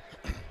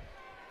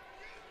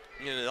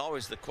 You know,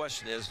 always the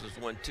question is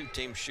when two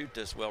teams shoot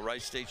this well,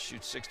 Wright State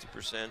shoots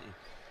 60% and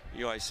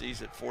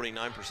UIC's at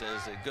 49%.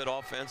 Is it good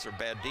offense or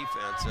bad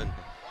defense? And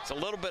it's a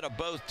little bit of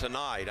both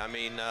tonight. I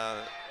mean,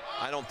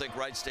 I don't think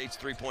Wright State's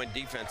three-point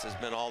defense has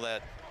been all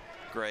that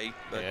great.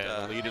 But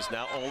the lead is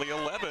now only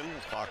 11.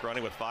 Clock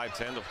running with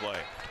 5:10 to play.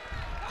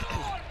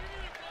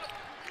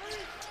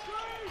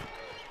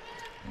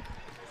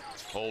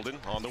 Holden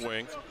on the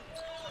wing.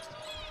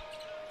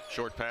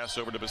 Short pass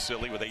over to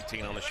Vasily with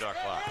 18 on the shot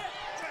clock.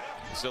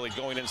 Vasily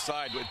going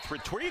inside with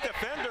 3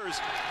 defenders.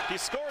 He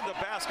scored the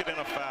basket and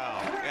a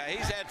foul. Yeah,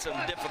 he's had some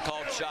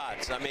difficult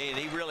shots. I mean,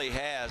 he really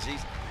has.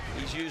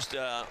 He's used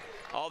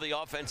all the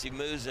offensive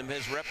moves in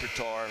his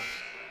repertoire.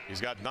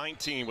 He's got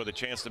 19 with a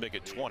chance to make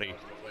it 20.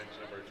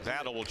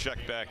 Battle will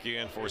check back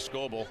in for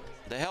Scoble.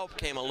 The help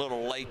came a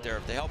little late there.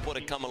 If the help would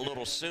have come a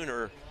little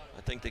sooner,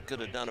 I think they could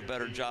have done a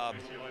better job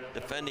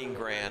defending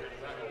Grant.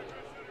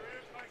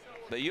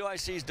 But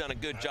UIC's done a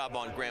good job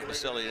on Grant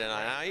Vasily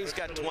tonight. Now, he's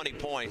got 20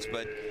 points,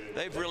 but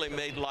they've really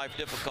made life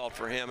difficult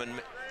for him,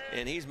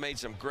 and he's made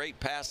some great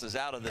passes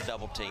out of the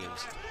double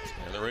teams.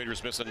 And the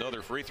Raiders miss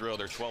another free throw.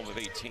 They're 12 of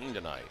 18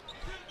 tonight.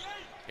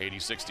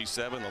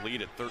 80-67, the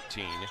lead at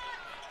 13.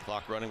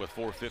 Clock running with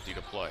 4:50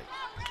 to play.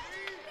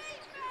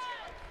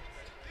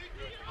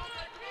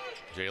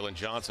 Jalen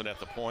Johnson at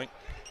the point.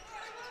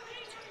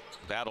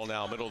 Battle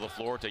now middle of the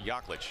floor to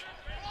Yaklich.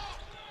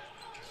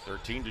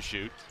 13 to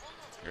shoot.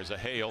 Here's a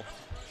Hale.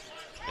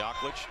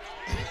 Yaklich.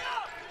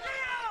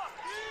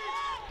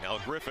 Now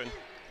Griffin.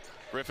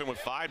 Griffin with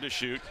 5 to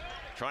shoot.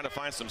 Trying to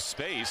find some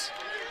space.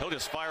 He'll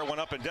just fire one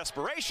up in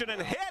desperation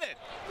and hit it.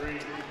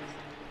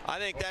 I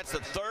think that's the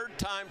 3rd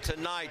time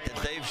tonight that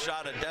they've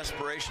shot a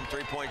desperation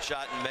three-point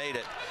shot and made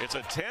it. It's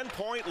a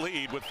 10-point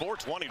lead with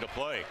 4:20 to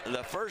play.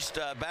 The first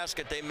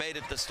basket they made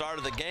at the start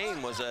of the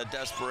game was a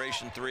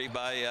desperation 3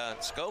 by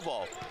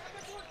Scoble.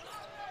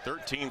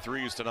 13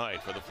 threes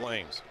tonight for the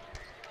Flames.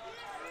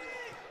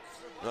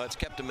 Well, it's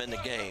kept them in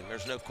the game.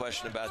 There's no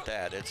question about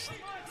that. It's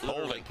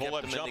Holden,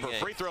 pull-up jumper,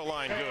 free throw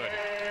line, good.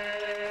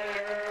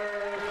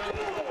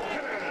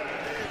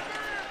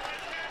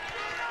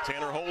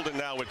 Tanner Holden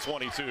now with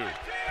 22.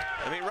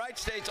 I mean, Wright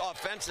State's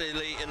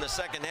offensively in the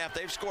second half,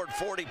 they've scored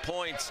 40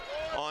 points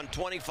on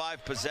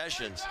 25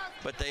 possessions,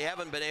 but they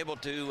haven't been able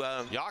to.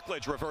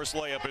 Yaklich reverse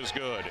layup is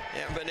good. They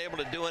haven't been able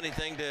to do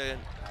anything to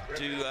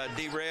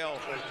derail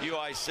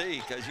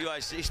UIC, because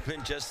UIC's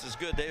been just as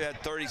good. They've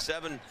had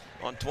 37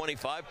 on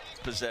 25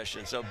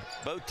 possessions, so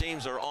both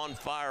teams are on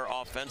fire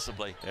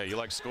offensively. Yeah, you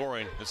like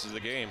scoring. This is the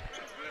game.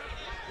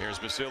 Here's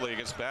Vasily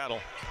against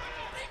Battle.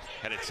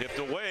 Had it tipped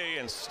away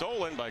and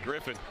stolen by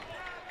Griffin.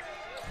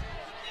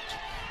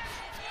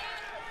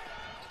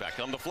 Back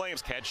on the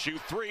Flames. Catch, shoot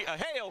 3. A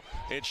Hale.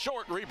 It's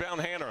short. Rebound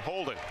Hanner.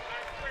 Holden.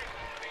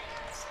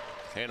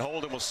 And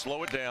Holden will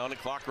slow it down. The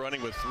clock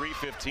running with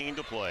 3:15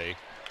 to play.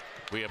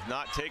 We have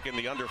not taken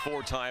the under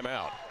 4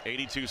 timeout.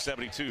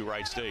 82-72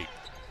 Wright State.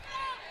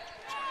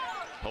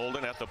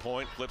 Holden at the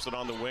point. Flips it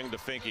on the wing to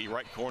Finke.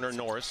 Right corner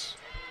Norris.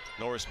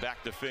 Norris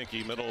back to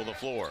Finke. Middle of the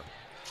floor.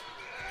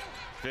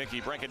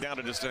 Finke break it down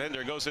to the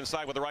defender, goes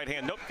inside with the right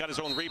hand. Nope, got his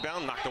own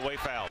rebound, knocked away,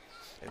 foul.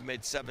 They've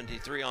made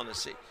 73 on the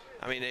season.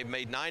 I mean, they've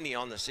made 90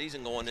 on the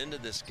season going into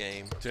this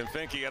game. Tim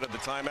Finke out of the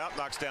timeout,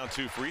 knocks down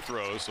 2 free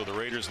throws, so the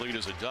Raiders lead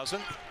is a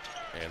dozen,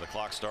 and the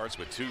clock starts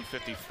with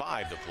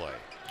 2:55 to play.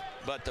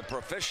 But the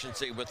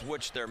proficiency with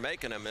which they're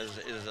making them is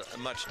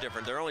much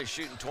different. They're only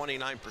shooting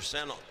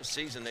 29% the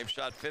season. They've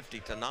shot 50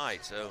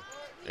 tonight, so.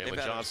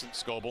 Jalen Johnson,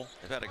 Scoble.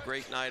 They've had a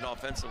great night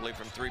offensively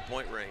from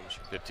three-point range.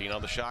 15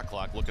 on the shot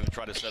clock, looking to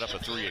try to set up a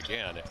 3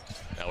 again.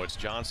 Now it's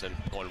Johnson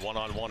going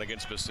one-on-one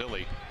against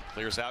Vasily.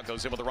 Clears out,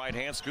 goes in with the right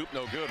hand, scoop,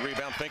 no good.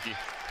 Rebound, Finke.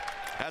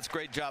 That's a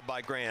great job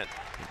by Grant.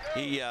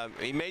 He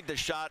made the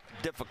shot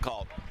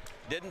difficult.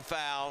 Didn't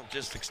foul,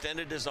 just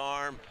extended his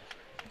arm.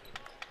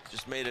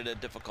 Just made it a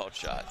difficult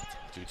shot.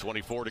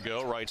 2:24 to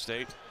go, Wright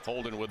State.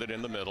 Holden with it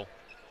in the middle.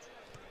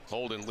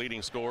 Holden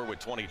leading scorer with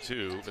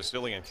 22.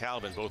 Vasily and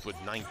Calvin both with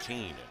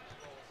 19.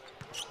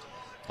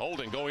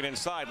 Holden going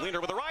inside. Leaner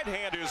with the right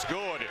hand is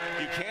good.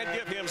 You can't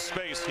give him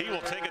space. He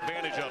will take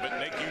advantage of it and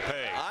make you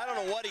pay. I don't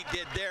know what he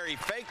did there. He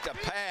faked a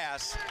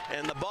pass,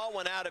 and the ball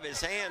went out of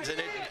his hands, and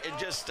it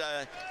just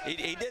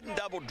he didn't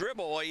double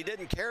dribble. He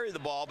didn't carry the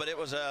ball, but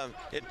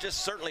it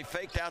just certainly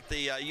faked out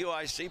the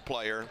UIC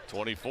player.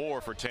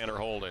 24 for Tanner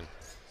Holden.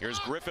 Here's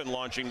Griffin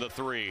launching the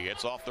 3.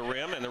 It's off the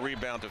rim, and the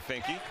rebound to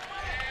Finke.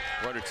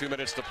 We're under 2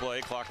 minutes to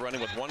play. Clock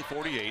running with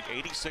 1:48,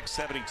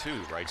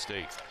 86-72, Wright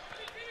State.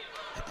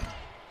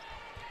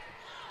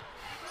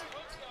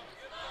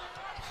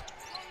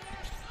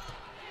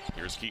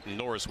 Here's Keaton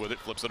Norris with it.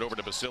 Flips it over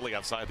to Basili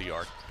outside the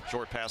arc.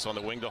 Short pass on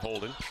the wing to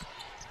Holden.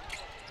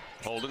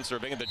 Holden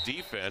surveying the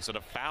defense, and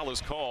a foul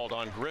is called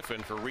on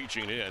Griffin for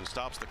reaching in.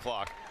 Stops the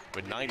clock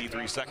with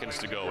 93 seconds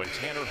to go, and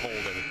Tanner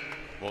Holden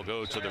will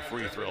go to the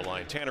free throw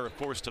line. Tanner, of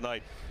course,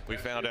 tonight we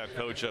found out,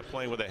 Coach,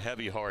 playing with a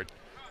heavy heart.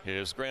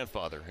 His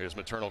grandfather, his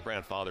maternal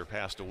grandfather,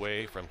 passed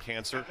away from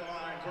cancer.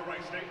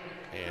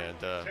 And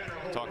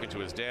talking to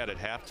his dad at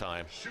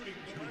halftime,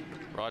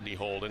 Rodney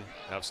Holden,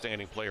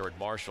 outstanding player at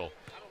Marshall,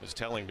 was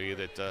telling me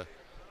that the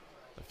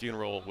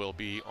funeral will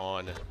be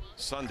on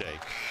Sunday.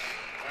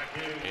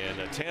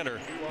 And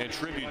Tanner, in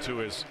tribute to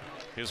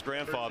his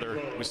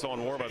grandfather, we saw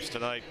in warm-ups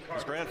tonight,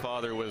 his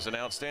grandfather was an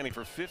outstanding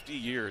for 50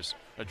 years,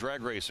 a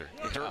drag racer,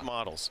 dirt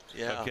models.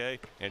 Yeah. Okay,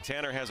 and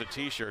Tanner has a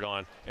T-shirt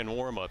on in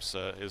warm-ups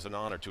is an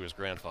honor to his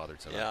grandfather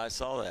tonight. Yeah, I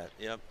saw that.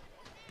 Yep.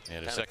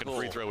 And his second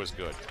free throw is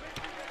good.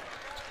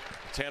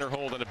 Tanner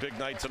Holden, a big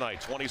night tonight.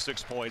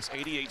 26 points,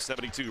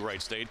 88-72,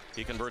 Wright State.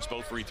 He converts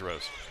both free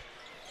throws.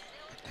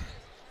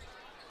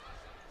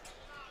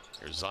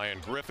 Here's Zion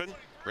Griffin.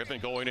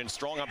 Griffin going in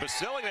strong on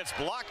Basili. That's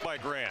blocked by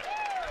Grant.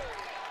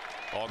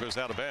 Ball goes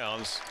out of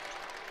bounds.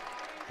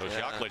 Coach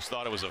Yaklich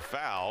thought it was a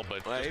foul,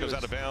 but just goes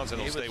out of bounds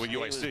and it'll stay with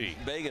UIC. He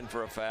was begging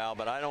for a foul,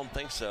 but I don't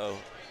think so.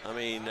 I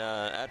mean,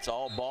 that's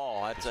all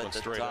ball. That's at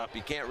the top.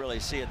 You can't really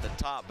see at the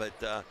top, but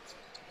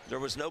there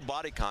was no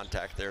body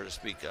contact there to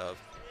speak of.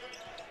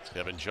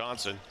 Kevin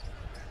Johnson,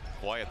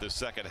 quiet this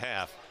second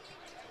half.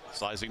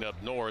 Sizing up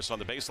Norris on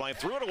the baseline,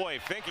 threw it away.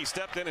 Finke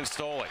stepped in and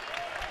stole it.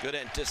 Good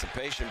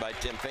anticipation by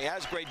Tim Finke. That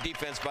was great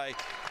defense by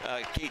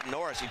Keaton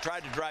Norris. He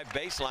tried to drive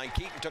baseline.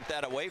 Keaton took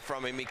that away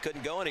from him. He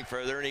couldn't go any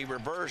further, and he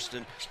reversed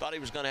and thought he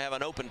was going to have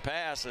an open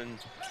pass, and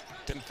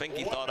Tim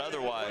Finke thought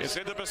otherwise. It's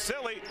into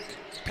Basili,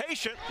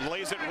 patient, and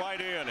lays it right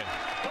in. And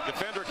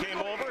defender came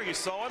over, he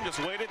saw him,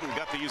 just waited and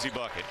got the easy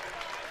bucket.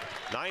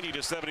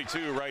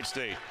 90-72, Wright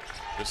State.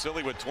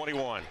 Basili with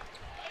 21.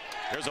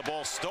 There's a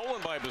ball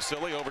stolen by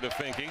Basili over to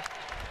Finke.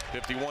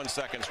 51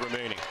 seconds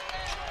remaining.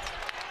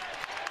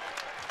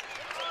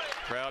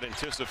 Crowd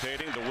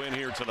anticipating the win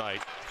here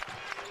tonight.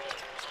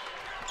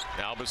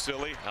 Now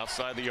Basili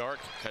outside the arc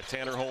at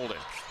Tanner Holden.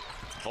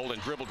 Holden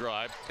dribble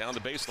drive down the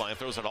baseline,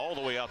 throws it all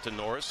the way out to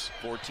Norris.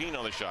 14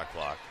 on the shot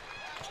clock.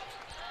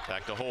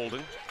 Back to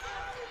Holden.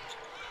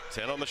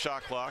 10 on the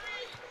shot clock.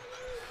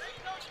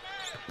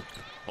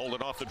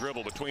 Holden off the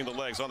dribble between the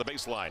legs on the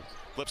baseline.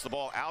 Flips the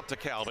ball out to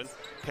Calvin.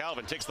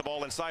 Calvin takes the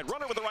ball inside.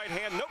 Runner with the right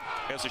hand. Nope.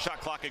 As the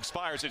shot clock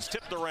expires, it's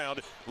tipped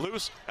around.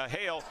 Loose. A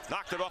Hale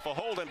knocked it off of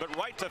Holden, but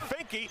right to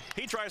Finke.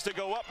 He tries to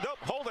go up. Nope.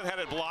 Holden had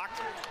it blocked.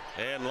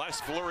 And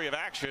last flurry of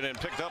action and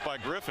picked up by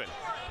Griffin.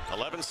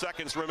 11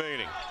 seconds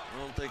remaining.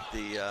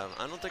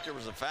 I don't think there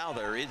was a foul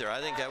there either. I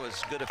think that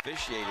was good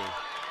officiating.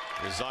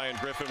 Here's Zion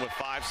Griffin with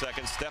 5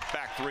 seconds. Step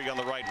back three on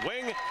the right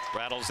wing.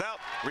 Rattles out.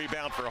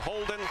 Rebound for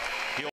Holden. He'll